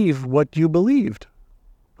believe what you believed?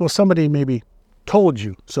 Well, somebody maybe told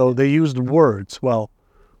you, so they used words. Well,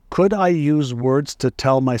 could I use words to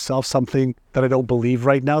tell myself something that I don't believe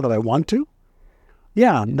right now that I want to?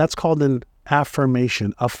 Yeah, that's called an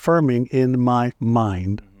affirmation, affirming in my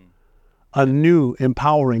mind a new,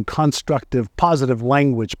 empowering, constructive, positive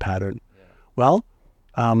language pattern. Well,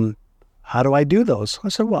 how do I do those? I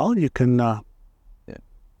said, well, you can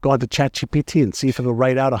go onto ChatGPT and see if it'll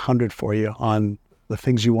write out 100 for you on the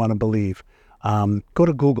things you want to believe. Go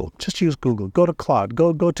to Google. Just use Google. Go to Claude.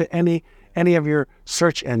 Go to any of your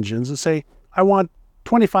search engines and say, I want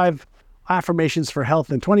 25 affirmations for health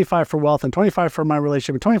and 25 for wealth and 25 for my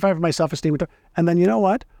relationship and 25 for my self-esteem. And then you know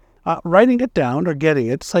what? Writing it down or getting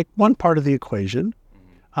it, it's like one part of the equation.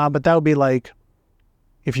 But that would be like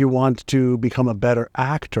if you want to become a better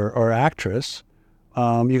actor or actress,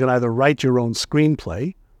 you can either write your own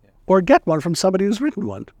screenplay or get one from somebody who's written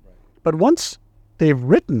one. But once they've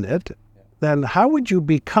written it, then how would you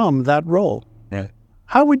become that role? Right.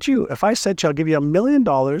 How would you, if I said to you, I'll give you $1 million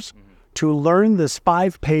to learn this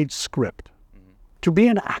 5-page script, to be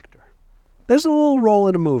an actor. There's a little role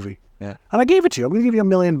in a movie. Yeah. And I gave it to you. I'm going to give you $1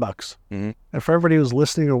 million. And for everybody who's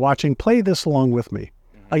listening or watching, play this along with me.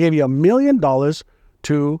 I gave you $1 million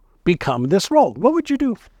to become this role. What would you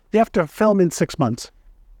do? You have to film in 6 months.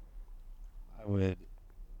 I would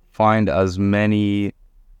find as many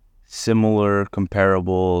similar,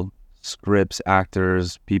 comparable scripts,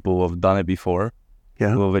 actors, people who have done it before,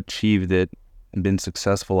 who have achieved it and been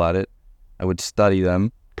successful at it. I would study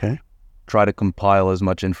them. Okay. Try to compile as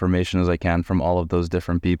much information as I can from all of those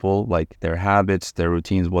different people, like their habits, their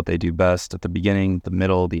routines, what they do best at the beginning, the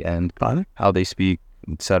middle, the end, how they speak,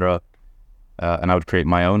 etc. And I would create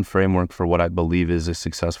my own framework for what I believe is a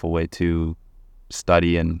successful way to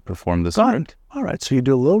study and perform the script. All right. So you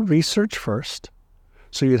do a little research first.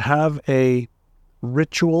 So you'd have a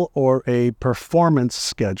ritual or a performance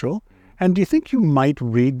schedule. And do you think you might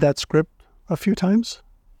read that script a few times?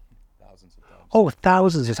 Thousands of times. Oh,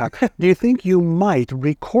 thousands of times. Do you think you might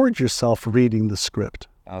record yourself reading the script?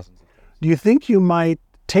 Thousands of times. Do you think you might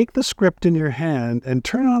take the script in your hand and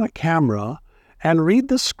turn on a camera and read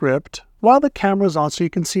the script while the camera's on so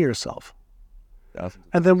you can see yourself? Thousands.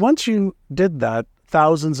 And then once you did that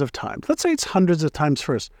thousands of times, let's say it's hundreds of times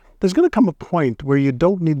first, there's going to come a point where you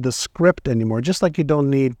don't need the script anymore, just like you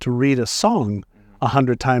don't need to read a song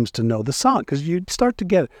 100 times to know the song, because you start to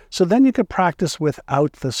get it. So then you could practice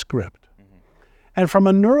without the script. And from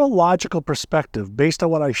a neurological perspective, based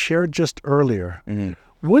on what I shared just earlier,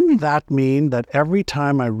 wouldn't that mean that every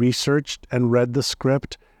time I researched and read the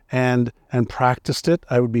script and practiced it,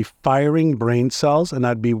 I would be firing brain cells and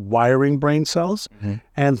I'd be wiring brain cells?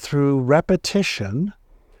 And through repetition,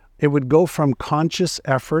 it would go from conscious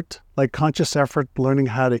effort, like conscious effort learning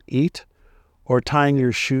how to eat or tying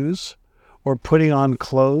your shoes or putting on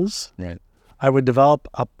clothes. Right. I would develop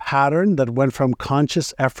a pattern that went from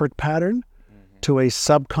conscious effort pattern to a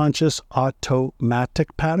subconscious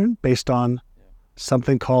automatic pattern based on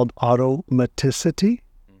something called automaticity.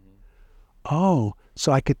 Oh,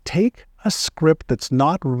 so I could take a script that's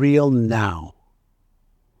not real now,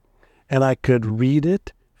 and I could read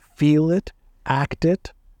it, feel it, act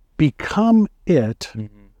it, become it,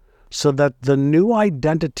 so that the new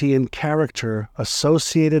identity and character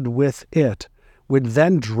associated with it would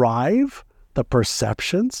then drive the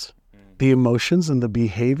perceptions, the emotions, and the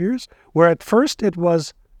behaviors, where at first it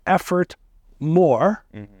was effort more.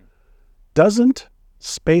 Doesn't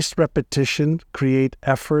spaced repetition create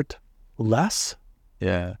effort less?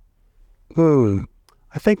 Yeah.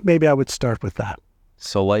 I think maybe I would start with that.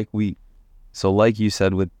 So like you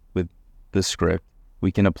said with the script,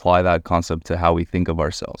 we can apply that concept to how we think of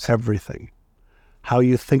ourselves. Everything. How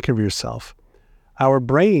you think of yourself. Our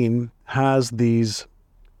brain has these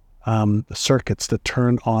circuits that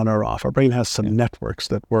turn on or off. Our brain has some networks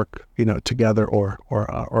that work, together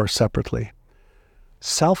or separately.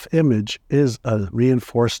 Self-image is a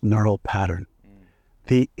reinforced neural pattern.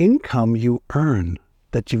 The income you earn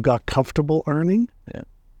that you've got comfortable earning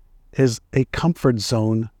is a comfort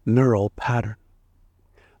zone neural pattern.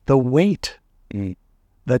 The weight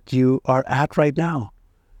that you are at right now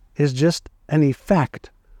is just an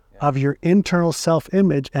effect of your internal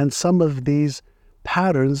self-image and some of these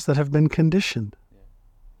patterns that have been conditioned.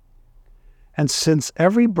 And since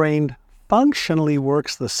every brain functionally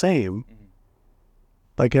works the same,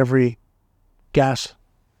 like every gas-powered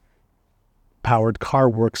car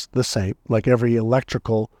works the same, like every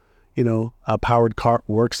electrical, powered car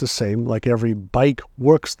works the same, like every bike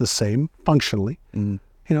works the same functionally,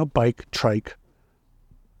 bike, trike.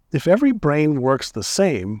 If every brain works the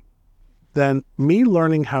same, then me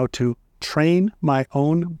learning how to train my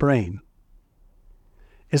own brain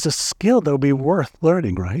is a skill that would be worth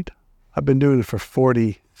learning, right? I've been doing it for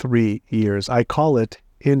 43 years. I call it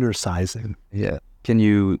inner-sizing. Yeah. Can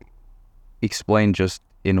you explain just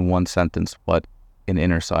in one sentence what an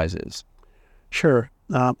inner size is? Sure.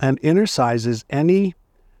 An inner size is any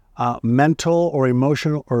mental or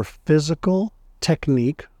emotional or physical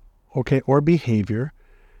technique, okay, or behavior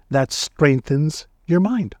that strengthens your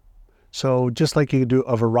mind. So just like you can do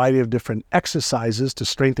a variety of different exercises to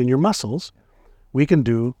strengthen your muscles, we can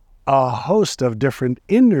do a host of different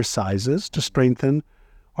exercises to strengthen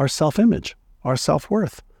our self-image, our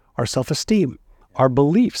self-worth, our self-esteem, our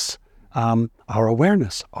beliefs, our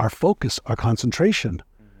awareness, our focus, our concentration.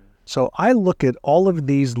 So I look at all of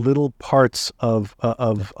these little parts of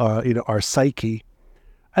our psyche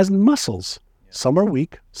as muscles. Some are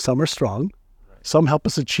weak, some are strong, some help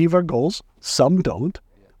us achieve our goals, some don't.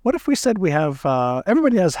 What if we said we have,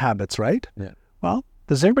 everybody has habits, right? Yeah. Well,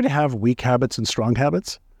 does everybody have weak habits and strong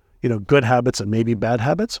habits? Good habits and maybe bad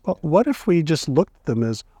habits? Well, what if we just looked at them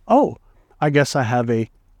as, oh, I guess I have a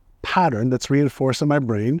pattern that's reinforced in my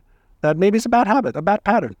brain that maybe is a bad habit, a bad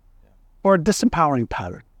pattern, or a disempowering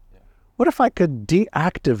pattern. What if I could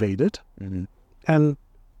deactivate it and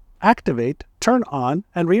activate, turn on,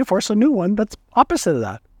 and reinforce a new one that's opposite of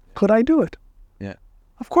that? Could I do it? Yeah.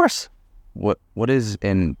 Of course. What is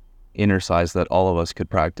an exercise that all of us could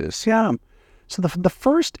practice? Yeah. So the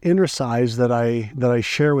first exercise that I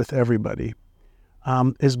share with everybody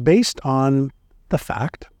is based on the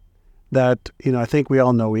fact that, I think we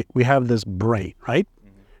all know we have this brain, right?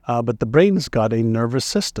 But the brain's got a nervous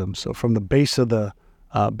system. So from the base of the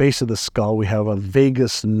skull, we have a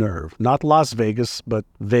vagus nerve, not Las Vegas, but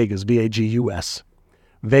Vegas, V-A-G-U-S,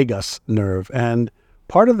 vagus nerve. And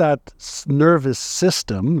part of that nervous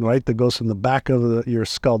system, right, that goes from the back of your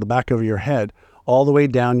skull, the back of your head, all the way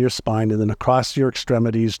down your spine and then across your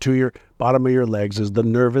extremities to your bottom of your legs is the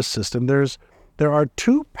nervous system. There are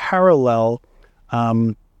two parallel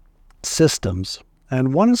systems,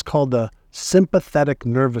 and one is called the sympathetic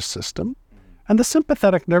nervous system. And the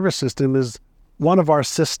sympathetic nervous system is one of our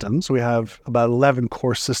systems. We have about 11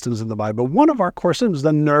 core systems in the body, but one of our core systems is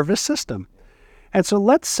the nervous system. And so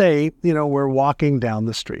let's say, we're walking down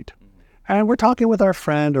the street and we're talking with our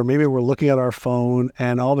friend, or maybe we're looking at our phone,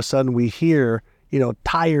 and all of a sudden we hear,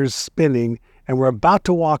 tires spinning, and we're about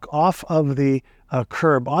to walk off of the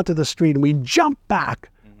curb onto the street, and we jump back,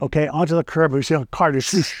 okay, onto the curb, and we see a car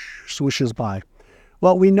just swooshes by.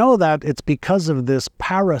 Well, we know that it's because of this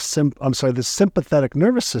this sympathetic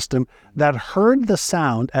nervous system that heard the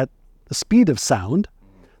sound at the speed of sound,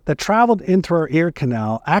 that traveled into our ear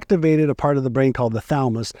canal, activated a part of the brain called the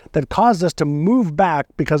thalamus, that caused us to move back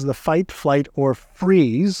because of the fight, flight, or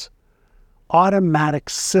freeze automatic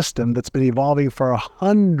system that's been evolving for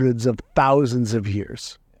hundreds of thousands of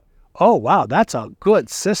years. Oh, wow, that's a good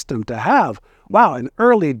system to have. Wow, an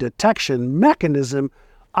early detection mechanism.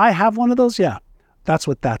 I have one of those? Yeah, that's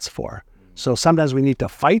what that's for. So sometimes we need to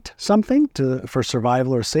fight something for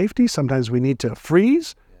survival or safety. Sometimes we need to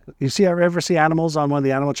freeze. You ever see animals on one of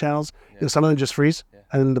the animal channels? Some of them just freeze,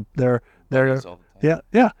 and they're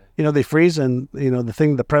they freeze, and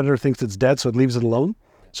the predator thinks it's dead, so it leaves it alone.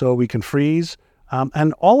 So we can freeze,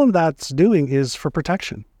 and all of that's doing is for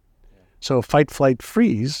protection. So fight, flight,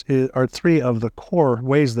 freeze are three of the core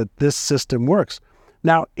ways that this system works.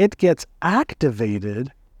 Now it gets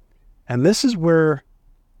activated, and this is where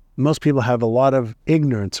most people have a lot of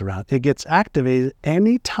ignorance around. It gets activated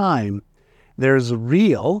anytime there's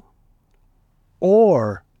real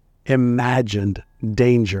or imagined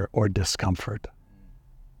danger or discomfort.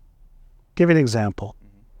 Give you an example.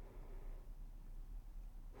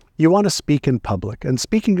 You want to speak in public, and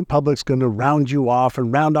speaking in public is going to round you off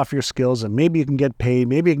and round off your skills, and maybe you can get paid,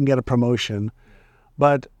 maybe you can get a promotion.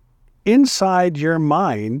 But inside your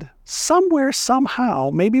mind, somewhere,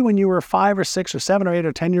 somehow, maybe when you were 5 or 6 or 7 or 8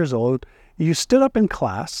 or 10 years old, you stood up in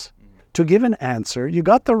class to give an answer. You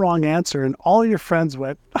got the wrong answer, and all your friends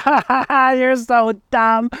went, "Ha ha ha, you're so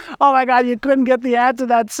dumb. Oh my God, you couldn't get the answer to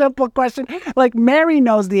that simple question. Like Mary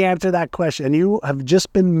knows the answer to that question." And you have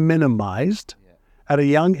just been minimized at a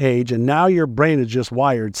young age, and now your brain is just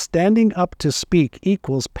wired. Standing up to speak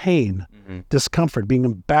equals pain, discomfort, being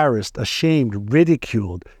embarrassed, ashamed,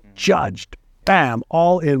 ridiculed, judged, bam,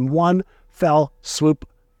 all in one fell swoop,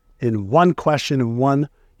 in one question, in one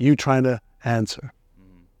you trying to answer.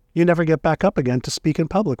 You never get back up again to speak in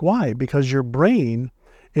public. Why? Because your brain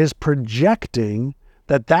is projecting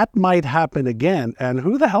that might happen again, and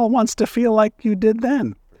who the hell wants to feel like you did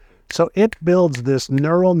then? So it builds this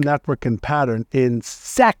neural network and pattern in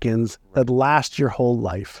seconds that last your whole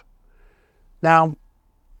life. Now,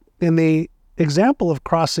 in the example of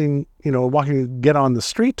crossing, walking, get on the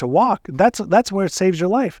street to walk, that's where it saves your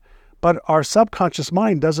life. But our subconscious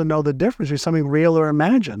mind doesn't know the difference between something real or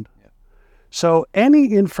imagined. So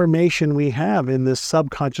any information we have in this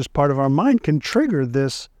subconscious part of our mind can trigger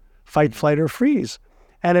this fight, flight, or freeze.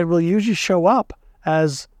 And it will usually show up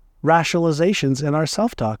as rationalizations in our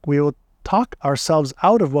self-talk. We will talk ourselves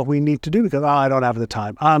out of what we need to do because, I don't have the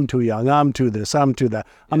time. I'm too young. I'm too this. I'm too that.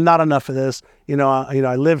 I'm not enough of this.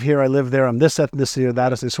 I live here. I live there. I'm this ethnicity or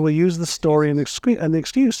that ethnicity. So we use the story and the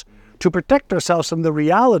excuse to protect ourselves from the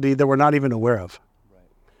reality that we're not even aware of. Right.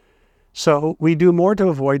 So we do more to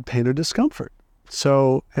avoid pain or discomfort.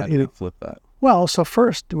 So, how do you flip that? Well, so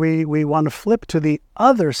first we want to flip to the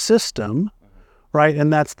other system, right?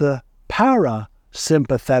 And that's the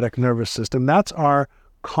parasympathetic nervous system. That's our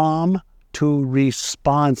calm to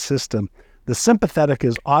respond system. The sympathetic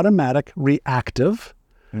is automatic, reactive.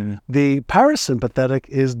 The parasympathetic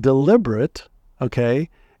is deliberate, okay,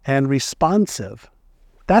 and responsive.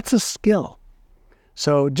 That's a skill.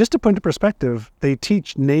 So just to put into perspective, they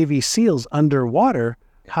teach Navy SEALs underwater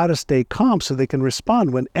how to stay calm so they can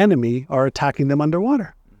respond when enemy are attacking them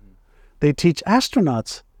underwater. They teach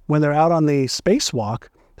astronauts when they're out on the spacewalk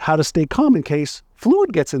how to stay calm in case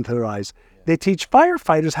fluid gets into their eyes. They teach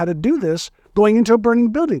firefighters how to do this going into a burning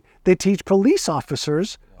building. They teach police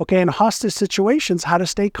officers, in hostage situations, how to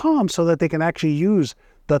stay calm so that they can actually use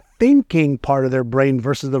the thinking part of their brain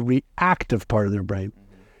versus the reactive part of their brain.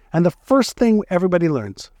 And the first thing everybody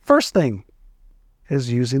learns,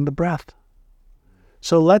 is using the breath.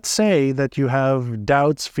 So let's say that you have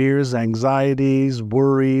doubts, fears, anxieties,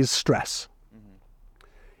 worries, stress.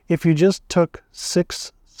 If you just took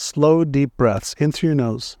 6 slow, deep breaths in through your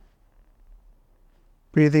nose,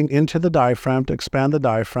 breathing into the diaphragm to expand the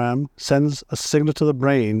diaphragm sends a signal to the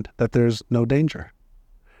brain that there's no danger.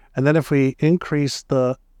 And then if we increase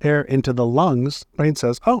the air into the lungs, the brain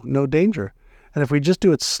says, oh, no danger. And if we just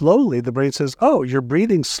do it slowly, the brain says, oh, you're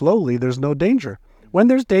breathing slowly, there's no danger. When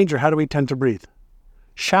there's danger, how do we tend to breathe?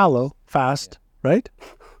 Shallow, fast, right?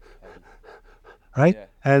 Right?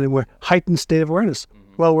 And we're heightened state of awareness.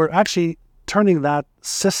 Well, we're actually turning that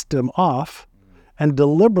system off and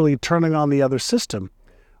deliberately turning on the other system.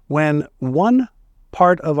 When one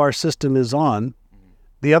part of our system is on,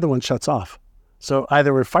 the other one shuts off. So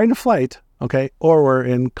either we're fight or flight, or we're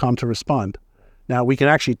in calm to respond. Now, we can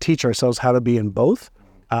actually teach ourselves how to be in both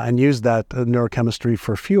and use that neurochemistry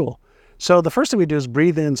for fuel. So the first thing we do is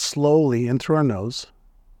breathe in slowly in through our nose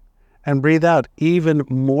and breathe out even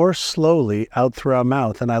more slowly out through our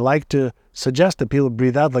mouth. And I like to suggest that people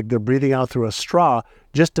breathe out like they're breathing out through a straw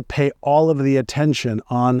just to pay all of the attention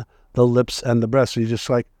on the lips and the breath. So you just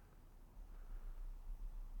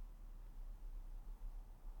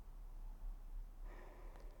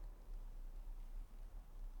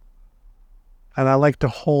and I like to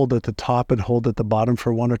hold at the top and hold at the bottom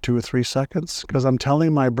for 1 or 2 or 3 seconds because I'm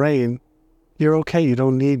telling my brain, you're okay, you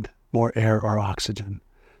don't need more air or oxygen.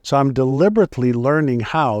 So I'm deliberately learning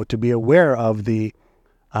how to be aware of the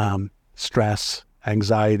stress,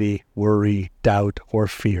 anxiety, worry, doubt, or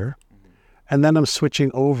fear. And then I'm switching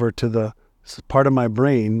over to the part of my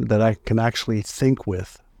brain that I can actually think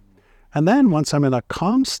with. And then once I'm in a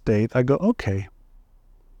calm state, I go, okay,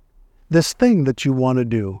 this thing that you want to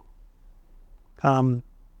do,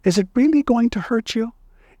 is it really going to hurt you?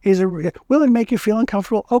 Will it make you feel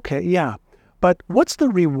uncomfortable? Okay, yeah. But what's the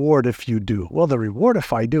reward if you do? Well, the reward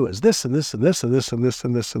if I do is this and this and this and this and this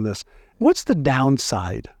and this and this. What's the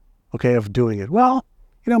downside, of doing it? Well,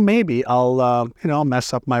 maybe I'll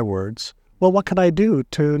mess up my words. Well, what can I do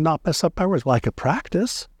to not mess up my words? Well, I could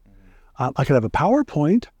practice. I could have a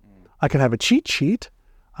PowerPoint. I could have a cheat sheet.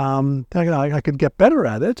 I could get better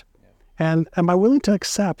at it. And am I willing to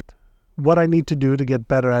accept what I need to do to get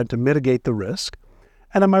better at it, to mitigate the risk?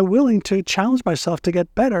 And am I willing to challenge myself to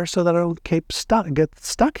get better so that I don't get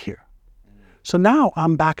stuck here? So now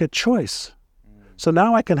I'm back at choice. So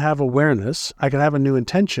now I can have awareness. I can have a new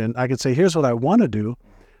intention. I can say, here's what I want to do.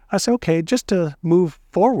 I say, okay, just to move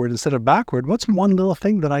forward instead of backward, what's one little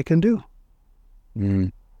thing that I can do?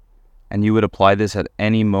 And you would apply this at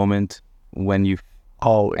any moment when you...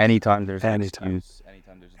 anytime there's an excuse.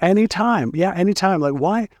 Anytime. Yeah, anytime. Like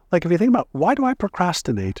why? Like if you think about, why do I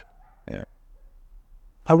procrastinate? Yeah.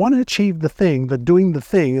 I want to achieve the thing, that doing the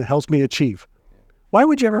thing helps me achieve. Why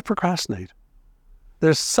would you ever procrastinate?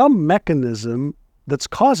 There's some mechanism that's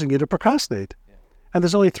causing you to procrastinate. And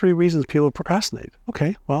there's only 3 reasons people procrastinate.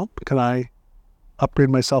 Okay, well, can I upgrade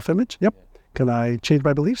my self-image? Yep. Can I change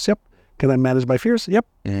my beliefs? Yep. Can I manage my fears? Yep.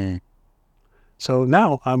 So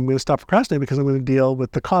now I'm going to stop procrastinating because I'm going to deal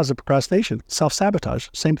with the cause of procrastination. Self-sabotage,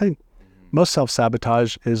 same thing. Most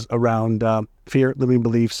self-sabotage is around fear, limiting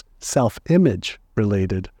beliefs, self-image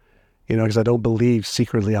related, because I don't believe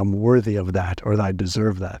secretly I'm worthy of that or that I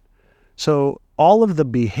deserve that. So all of the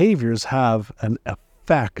behaviors have an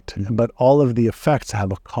effect, but all of the effects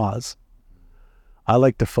have a cause. I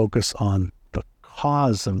like to focus on the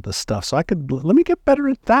because of the stuff. So let me get better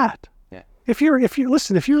at that. Yeah. If you're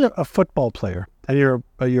a football player and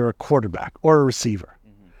you're a quarterback or a receiver,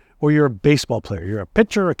 or you're a baseball player, you're a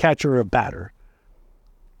pitcher, a catcher, or a batter.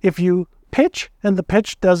 If you pitch and the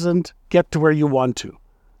pitch doesn't get to where you want to,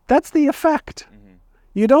 that's the effect.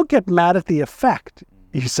 You don't get mad at the effect.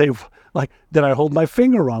 You say, like, did I hold my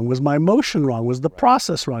finger wrong? Was my motion wrong? Was the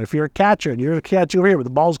process wrong? If you're a catcher and you're a catcher over here, but the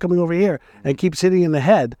ball's coming over here and it keeps hitting in the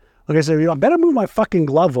head, okay, so I better move my fucking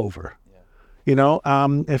glove over. You know,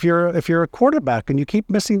 if you're a quarterback and you keep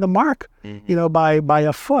missing the mark, you know, by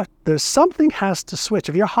a foot, there's something has to switch.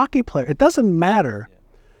 If you're a hockey player, it doesn't matter.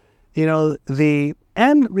 You know, the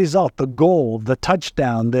end result, the goal, the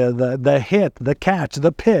touchdown, the hit, the catch,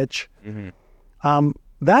 the pitch.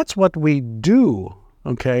 That's what we do.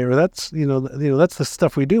 Okay, or that's that's the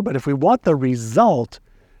stuff we do. But if we want the result,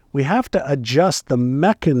 we have to adjust the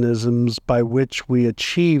mechanisms by which we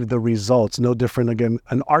achieve the results. No different again,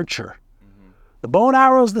 an archer. The bow and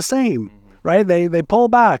arrow is the same, right? They pull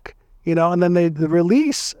back, you know, and then they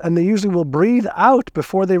release, and they usually will breathe out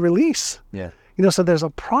before they release. Yeah. You know, so there's a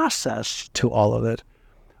process to all of it.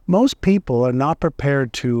 Most people are not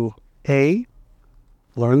prepared to, A,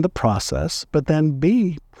 learn the process, but then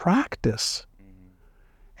B, practice.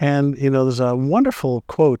 And, you know, there's a wonderful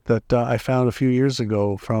quote that I found a few years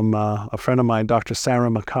ago from a friend of mine, Dr. Sarah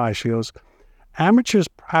Mackay. She goes, amateurs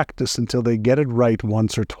practice until they get it right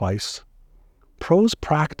once or twice. Pros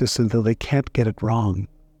practice until they can't get it wrong.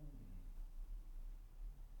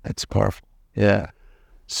 That's powerful. Yeah.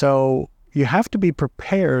 So you have to be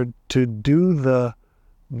prepared to do the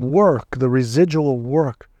work, the residual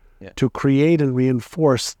work, to create and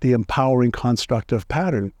reinforce the empowering constructive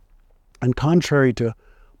pattern. And contrary to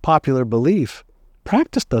popular belief,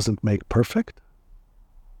 practice doesn't make perfect.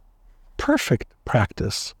 Perfect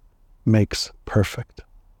practice makes perfect.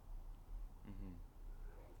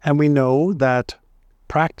 And we know that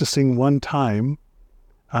practicing one time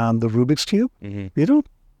the Rubik's Cube, you don't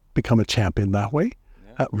become a champion that way.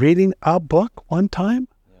 Reading a book one time,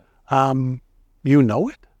 you know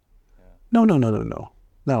it? No.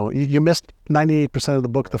 No, you missed 98% of the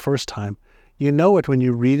book the first time. You know it when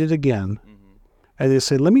you read it again. And you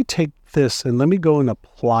say, let me take this and let me go and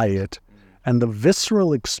apply it. And the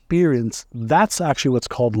visceral experience, that's actually what's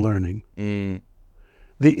called learning.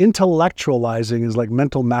 The intellectualizing is like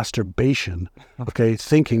mental masturbation, okay?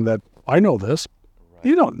 Thinking that, I know this. Right.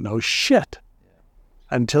 You don't know shit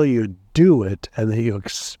until you do it and then you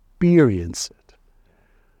experience it.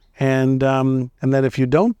 And then if you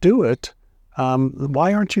don't do it,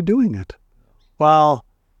 why aren't you doing it? Well,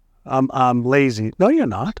 I'm lazy. No, you're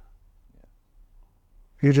not.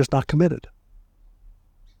 You're just not committed.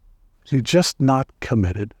 You're just not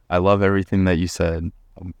committed. I love everything that you said.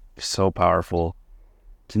 So powerful.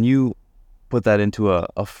 Can you put that into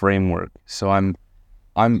a framework? So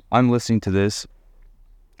I'm listening to this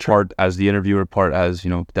part as the interviewer, part as, you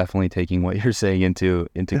know, definitely taking what you're saying into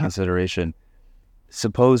consideration.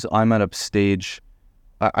 Suppose I'm at a stage,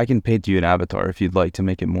 I can paint you an avatar if you'd like to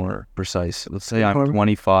make it more precise. Let's say I'm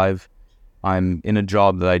 25, I'm in a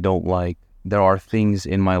job that I don't like. There are things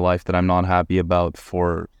in my life that I'm not happy about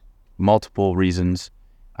for multiple reasons.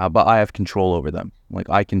 But I have control over them. Like,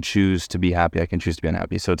 I can choose to be happy. I can choose to be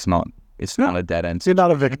unhappy. So it's not a dead end. You're not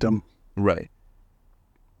a victim. Right.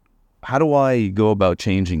 How do I go about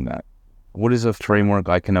changing that? What is a framework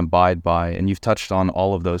I can abide by? And you've touched on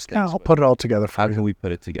all of those things. Yeah, I'll put it all together for you. How can we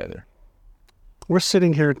put it together? We're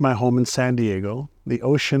sitting here at my home in San Diego. The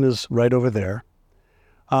ocean is right over there.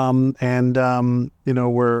 You know,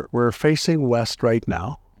 we're facing west right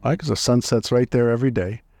now, right? Because the sun sets right there every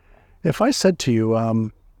day. If I said to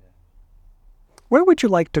you, where would you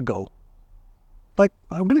like to go? Like,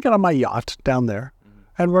 I'm going to get on my yacht down there,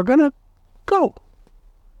 and we're going to go.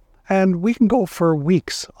 And we can go for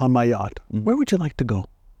weeks on my yacht. Where would you like to go?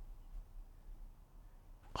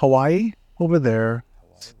 Hawaii, over there.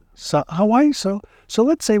 So, Hawaii, so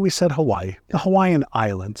let's say we said Hawaii, the Hawaiian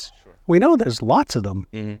Islands. Sure. We know there's lots of them.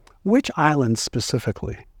 Which islands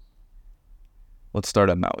specifically? Let's start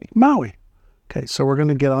at Maui. Maui. Okay, so we're going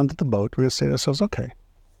to get onto the boat. We're going to say to ourselves, okay,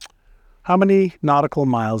 how many nautical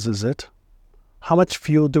miles is it? How much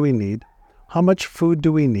fuel do we need? How much food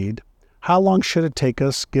do we need? How long should it take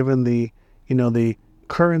us given the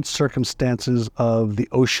current circumstances of the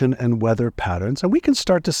ocean and weather patterns? And we can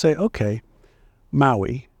start to say, okay,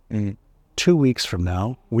 Maui, 2 weeks from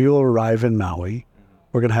now, we will arrive in Maui.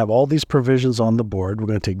 We're going to have all these provisions on the board. We're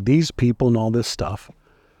going to take these people and all this stuff.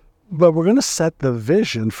 But we're going to set the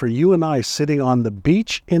vision for you and I sitting on the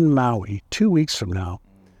beach in Maui 2 weeks from now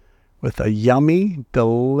with a yummy,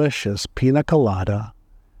 delicious pina colada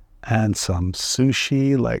and some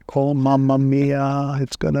sushi, like, oh, mamma mia,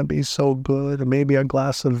 it's going to be so good. And maybe a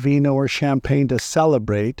glass of vino or champagne to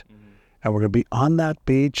celebrate. And we're going to be on that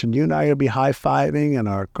beach, and you and I are going to be high-fiving, and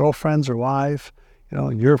our girlfriends or wife,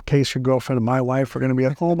 in your case, your girlfriend and my wife are going to be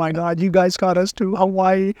like, oh, my God, you guys got us to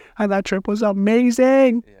Hawaii, and that trip was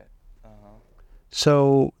amazing. Yeah.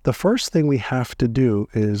 So the first thing we have to do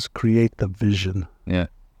is create the vision. Yeah,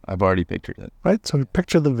 I've already pictured it. Right? So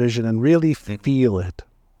picture the vision and really feel it.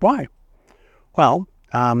 Why? Well,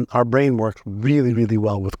 our brain works really, really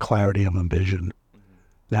well with clarity of a vision.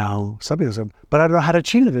 Now, some people say, but I don't know how to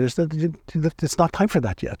achieve it. It's not time for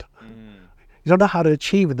that yet. You don't know how to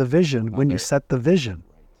achieve the vision when you set the vision.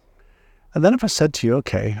 And then if I said to you,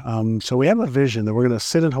 okay, so we have a vision that we're going to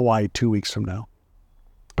sit in Hawaii 2 weeks from now,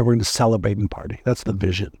 and we're going to celebrate and party. That's the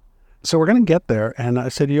vision. So we're going to get there, and I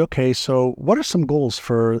said to you, okay, so what are some goals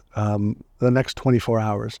for the next 24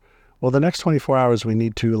 hours? Well, the next 24 hours, we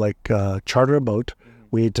need to charter a boat.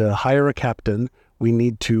 We need to hire a captain. We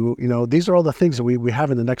need to, these are all the things that we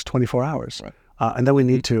have in the next 24 hours. Right. And then we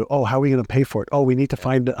need to, how are we going to pay for it? Oh, we need to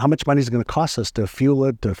find how much money is going to cost us to fuel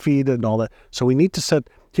it, to feed it, and all that. So we need to set,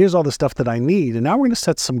 here's all the stuff that I need. And now we're going to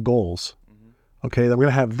set some goals. Okay, then we're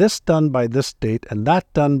going to have this done by this date, and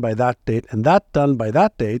that done by that date, and that done by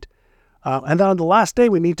that date. And then on the last day,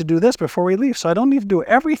 we need to do this before we leave. So I don't need to do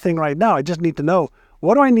everything right now. I just need to know,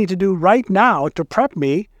 what do I need to do right now to prep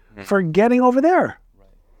me for getting over there?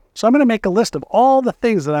 So I'm going to make a list of all the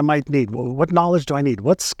things that I might need. What knowledge do I need?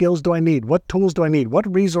 What skills do I need? What tools do I need?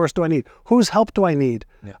 What resource do I need? Whose help do I need?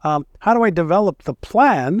 Yeah. How do I develop the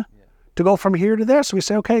plan to go from here to there? So we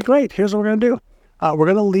say, okay, great. Here's what we're going to do. We're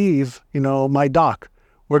going to leave, my dock.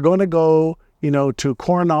 We're going to go, to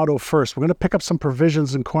Coronado first. We're going to pick up some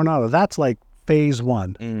provisions in Coronado. That's like phase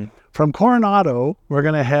one. From Coronado, we're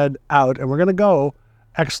going to head out, and we're going to go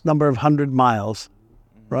X number of 100 miles,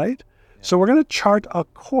 right? So we're going to chart a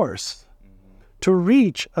course to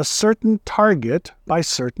reach a certain target by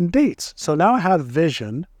certain dates. So now I have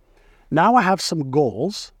vision. Now I have some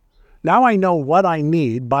goals. Now I know what I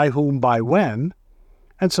need, by whom, by when.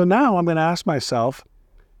 And so now I'm going to ask myself,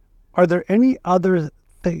 are there any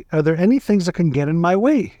things that can get in my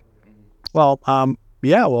way? Well,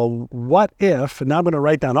 what if, and now I'm going to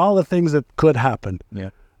write down all the things that could happen.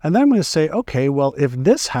 Yeah. And then I'm going to say, okay, well, if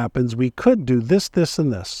this happens, we could do this, this,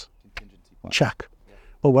 and this. Check.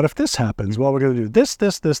 Well, what if this happens? Well, we're going to do this,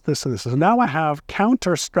 this, this, this, and this. So now I have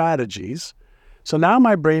counter strategies. So now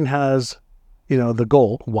my brain has, the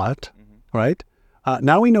goal, what, right?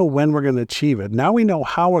 Now we know when we're going to achieve it. Now we know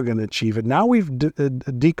how we're going to achieve it. Now we've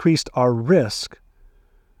decreased our risk.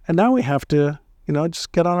 And now we have to,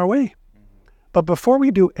 just get on our way. But before we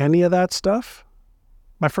do any of that stuff,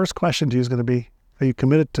 my first question to you is going to be, are you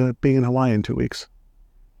committed to being in Hawaii in 2 weeks?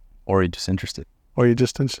 Or are you just interested?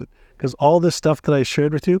 Because all this stuff that I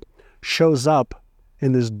shared with you shows up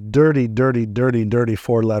in this dirty, dirty, dirty, dirty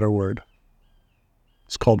 4-letter word.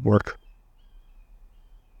 It's called work.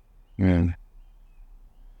 Man,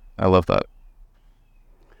 I love that.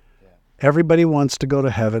 Everybody wants to go to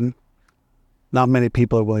heaven. Not many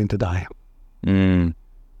people are willing to die. You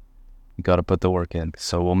got to put the work in.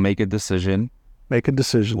 So we'll make a decision.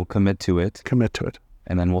 We'll commit to it.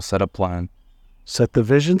 And then we'll set a plan. Set the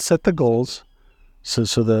vision, set the goals.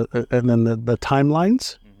 And then the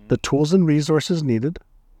timelines, the tools and resources needed,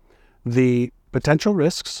 the potential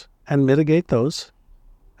risks, and mitigate those,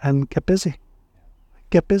 and get busy.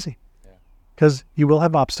 Because you will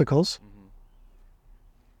have obstacles.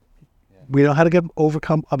 We know how to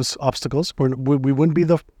overcome obstacles. We wouldn't be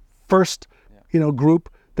the first, group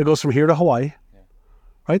that goes from here to Hawaii,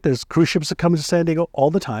 right? There's cruise ships that come to San Diego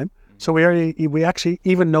all the time. So we actually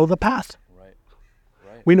even know the path.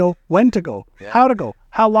 We know when to go, how to go,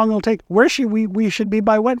 how long it'll take, where we should be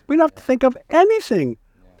by when. We don't have to think of anything.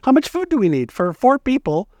 How much food do we need for 4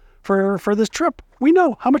 people for this trip? We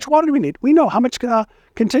know. How much water do we need? We know. How much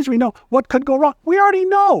contingency? We know. What could go wrong? We already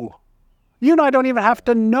know. You and I don't even have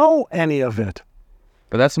to know any of it.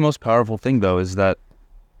 But that's the most powerful thing, though, is that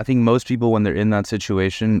I think most people, when they're in that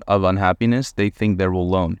situation of unhappiness, they think they're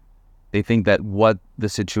alone. They think that the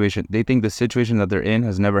situation that they're in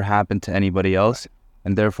has never happened to anybody else. Right.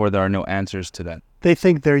 And therefore, there are no answers to that. They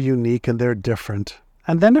think they're unique and they're different.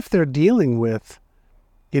 And then if they're dealing with,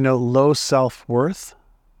 low self-worth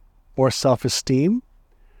or self-esteem,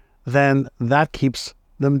 then that keeps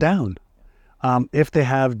them down. If they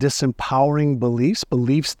have disempowering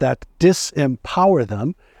beliefs that disempower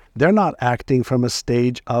them, they're not acting from a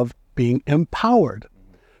stage of being empowered.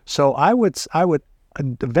 So I would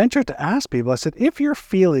venture to ask people, I said, if you're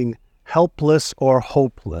feeling helpless or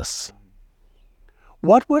hopeless,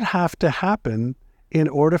 what would have to happen in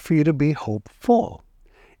order for you to be hopeful?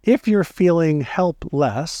 If you're feeling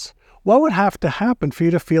helpless, what would have to happen for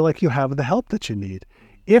you to feel like you have the help that you need?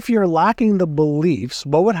 If you're lacking the beliefs,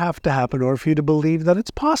 what would have to happen in order for you to believe that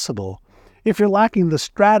it's possible? If you're lacking the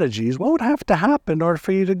strategies, what would have to happen in order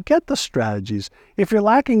for you to get the strategies? If you're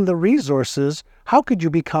lacking the resources, how could you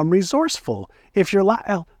become resourceful? If you're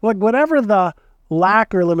whatever the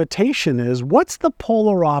lack or limitation is, what's the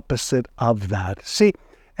polar opposite of that? See,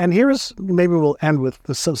 and here's, maybe we'll end with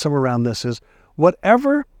somewhere around this, is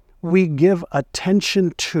whatever we give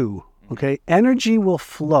attention to, okay, energy will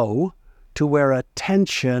flow to where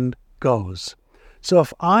attention goes. So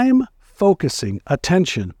if I'm focusing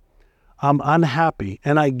attention, I'm unhappy,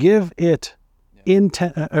 and I give it,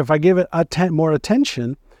 if I give it more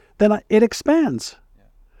attention, then it expands. Yeah.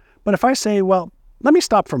 But if I say, well, let me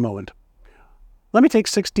stop for a moment. Let me take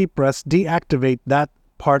 6 deep breaths, deactivate that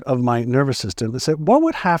part of my nervous system, and say, what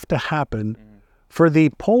would have to happen for the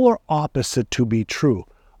polar opposite to be true?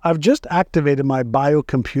 I've just activated my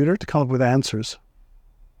biocomputer to come up with answers.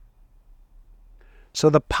 So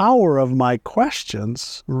the power of my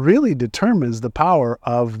questions really determines the power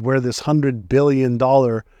of where this $100 billion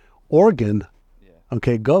organ,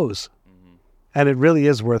 okay, goes. Mm-hmm. And it really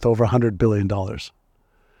is worth over $100 billion.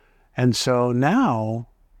 And so now,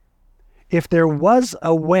 if there was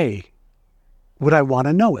a way, would I want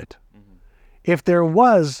to know it? Mm-hmm. If there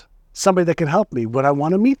was somebody that could help me, would I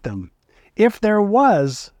want to meet them? If there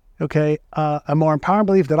was, okay, a more empowering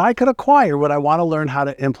belief that I could acquire, would I want to learn how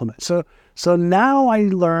to implement? So now I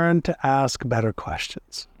learn to ask better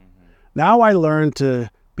questions. Mm-hmm. Now I learn to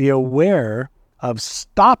be aware of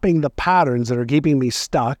stopping the patterns that are keeping me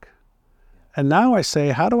stuck. And now I say,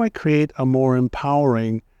 how do I create a more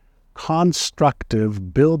empowering,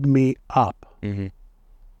 constructive, build me up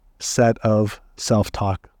set of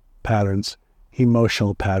self-talk patterns,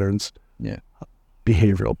 emotional patterns,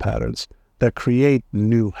 behavioral patterns that create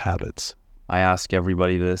new habits? I ask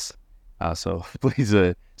everybody this, so please,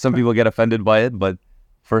 some people get offended by it, but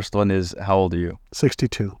first one is, how old are you?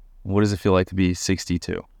 62. What does it feel like to be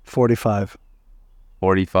 62? 45.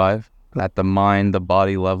 45? At the mind, the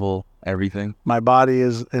body level, everything? My body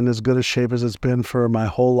is in as good a shape as it's been for my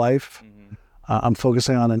whole life. Mm-hmm. I'm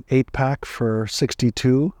focusing on an 8-pack for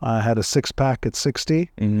 62. I had a 6-pack at 60.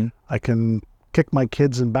 Mm-hmm. I can kick my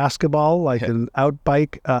kids in basketball. I can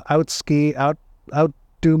out-bike, out-ski,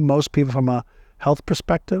 outdo most people from a health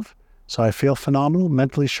perspective. So I feel phenomenal,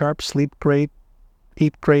 mentally sharp, sleep great,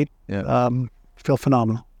 eat great, feel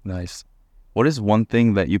phenomenal. Nice. What is one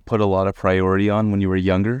thing that you put a lot of priority on when you were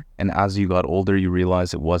younger, and as you got older, you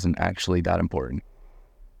realized it wasn't actually that important?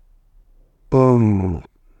 Boom.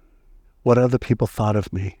 What other people thought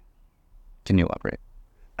of me. Can you elaborate?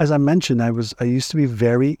 As I mentioned, I used to be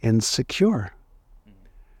very insecure.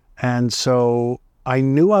 And so I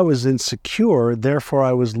knew I was insecure, therefore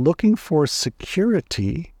I was looking for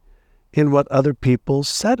security in what other people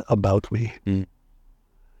said about me. Mm.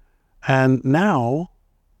 And now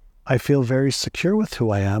I feel very secure with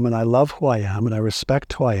who I am, and I love who I am, and I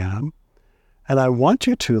respect who I am. And I want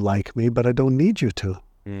you to like me, but I don't need you to.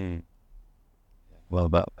 Mm. Well,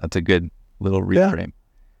 that's a good little reframe.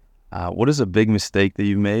 Yeah. What is a big mistake that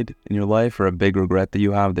you've made in your life, or a big regret that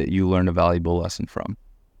you have that you learned a valuable lesson from?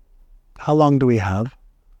 How long do we have?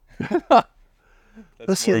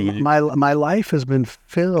 Listen, my life has been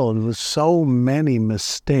filled with so many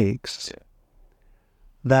mistakes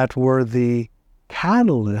that were the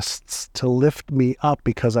catalysts to lift me up,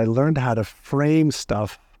 because I learned how to frame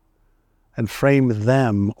stuff and frame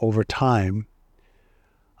them over time.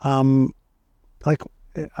 Like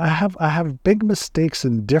I have big mistakes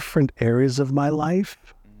in different areas of my life.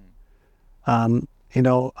 You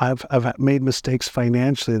know, I've made mistakes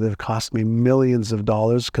financially that have cost me millions of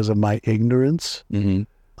dollars because of my ignorance. Mm-hmm.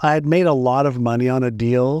 I had made a lot of money on a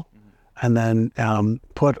deal, and then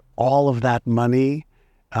put all of that money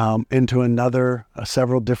into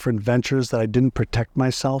several different ventures that I didn't protect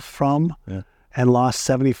myself from, and lost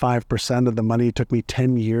 75% of the money it took me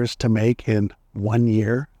 10 years to make in 1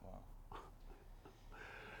 year. Wow.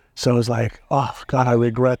 So it was like, oh God, I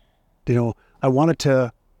regret, I wanted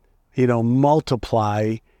to,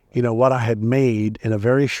 multiply, what I had made in a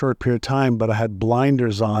very short period of time, but I had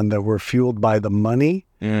blinders on that were fueled by the money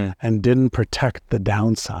and didn't protect the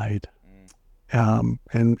downside.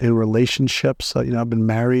 In relationships, I've been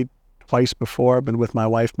married twice before. I've been with my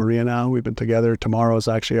wife, Maria, now. We've been together. Tomorrow is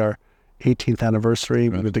actually our 18th anniversary.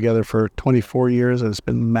 Right. We've been together for 24 years, and it's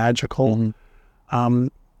been magical. Mm-hmm.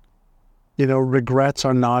 Regrets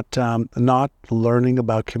are not learning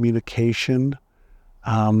about communication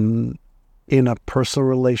in a personal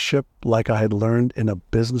relationship like I had learned in a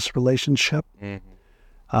business relationship. Mm-hmm.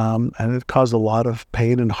 And it caused a lot of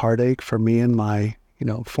pain and heartache for me and my,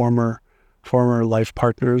 former life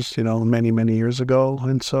partners, many, many years ago.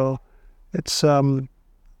 And so it's, some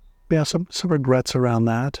regrets around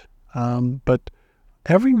that. But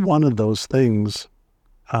every one of those things,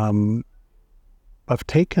 I've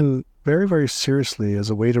taken very, very seriously as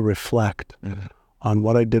a way to reflect on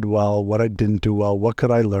what I did well, what I didn't do well, what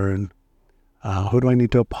could I learn, who do I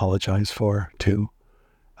need to apologize to.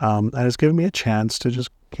 And it's given me a chance to just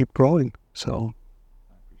keep growing. So,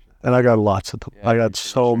 and I got lots of them. Yeah, I got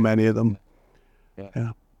so many of them.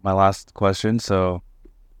 Yeah. My last question. So,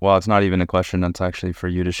 well, it's not even a question. That's actually for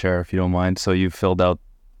you to share, if you don't mind. So you filled out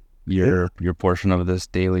your portion of this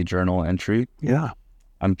daily journal entry. Yeah.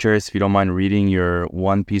 I'm curious if you don't mind reading your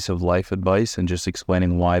one piece of life advice and just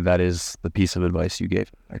explaining why that is the piece of advice you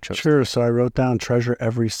gave. Sure. So I wrote down treasure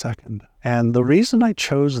every second. And the reason I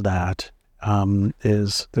chose that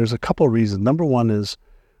is there's a couple of reasons. Number one is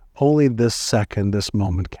only this second, this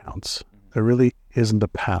moment counts. There really isn't a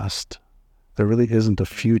past. There really isn't a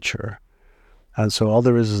future. And so all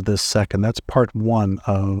there is this second. That's part one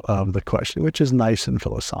of the question, which is nice and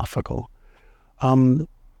philosophical.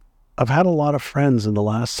 I've had a lot of friends in the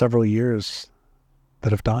last several years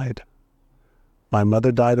that have died. My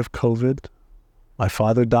mother died of COVID. My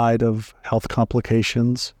father died of health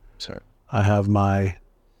complications. Sorry. I have a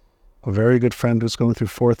very good friend who's going through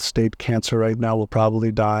fourth stage cancer right now, will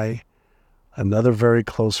probably die. Another very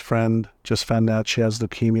close friend just found out she has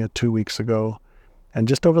leukemia 2 weeks ago. And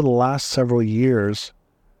just over the last several years,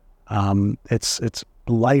 it's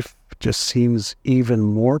life just seems even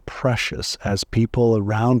more precious as people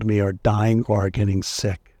around me are dying or are getting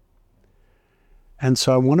sick. And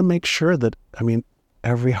so I want to make sure that,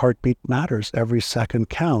 every heartbeat matters, every second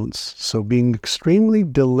counts. So being extremely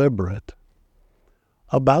deliberate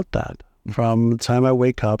about that, from the time I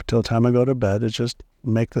wake up till the time I go to bed, is just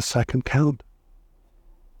make the second count.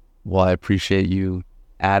 Well, I appreciate you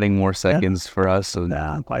adding more seconds for us. So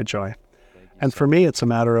my joy. And for me, it's a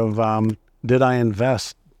matter of, did I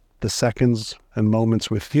invest the seconds and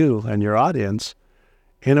moments with you and your audience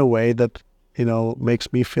in a way that,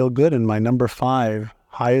 makes me feel good? And my number 5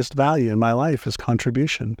 highest value in my life is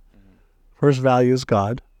contribution. First value is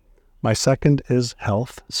God. My second is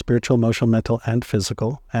health, spiritual, emotional, mental, and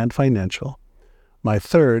physical, and financial. My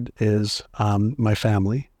third is my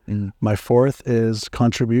family. My fourth is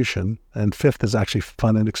contribution. And fifth is actually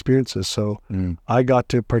fun and experiences. So I got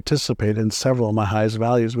to participate in several of my highest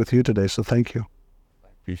values with you today. So thank you. I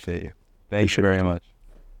appreciate you. Thank you very much.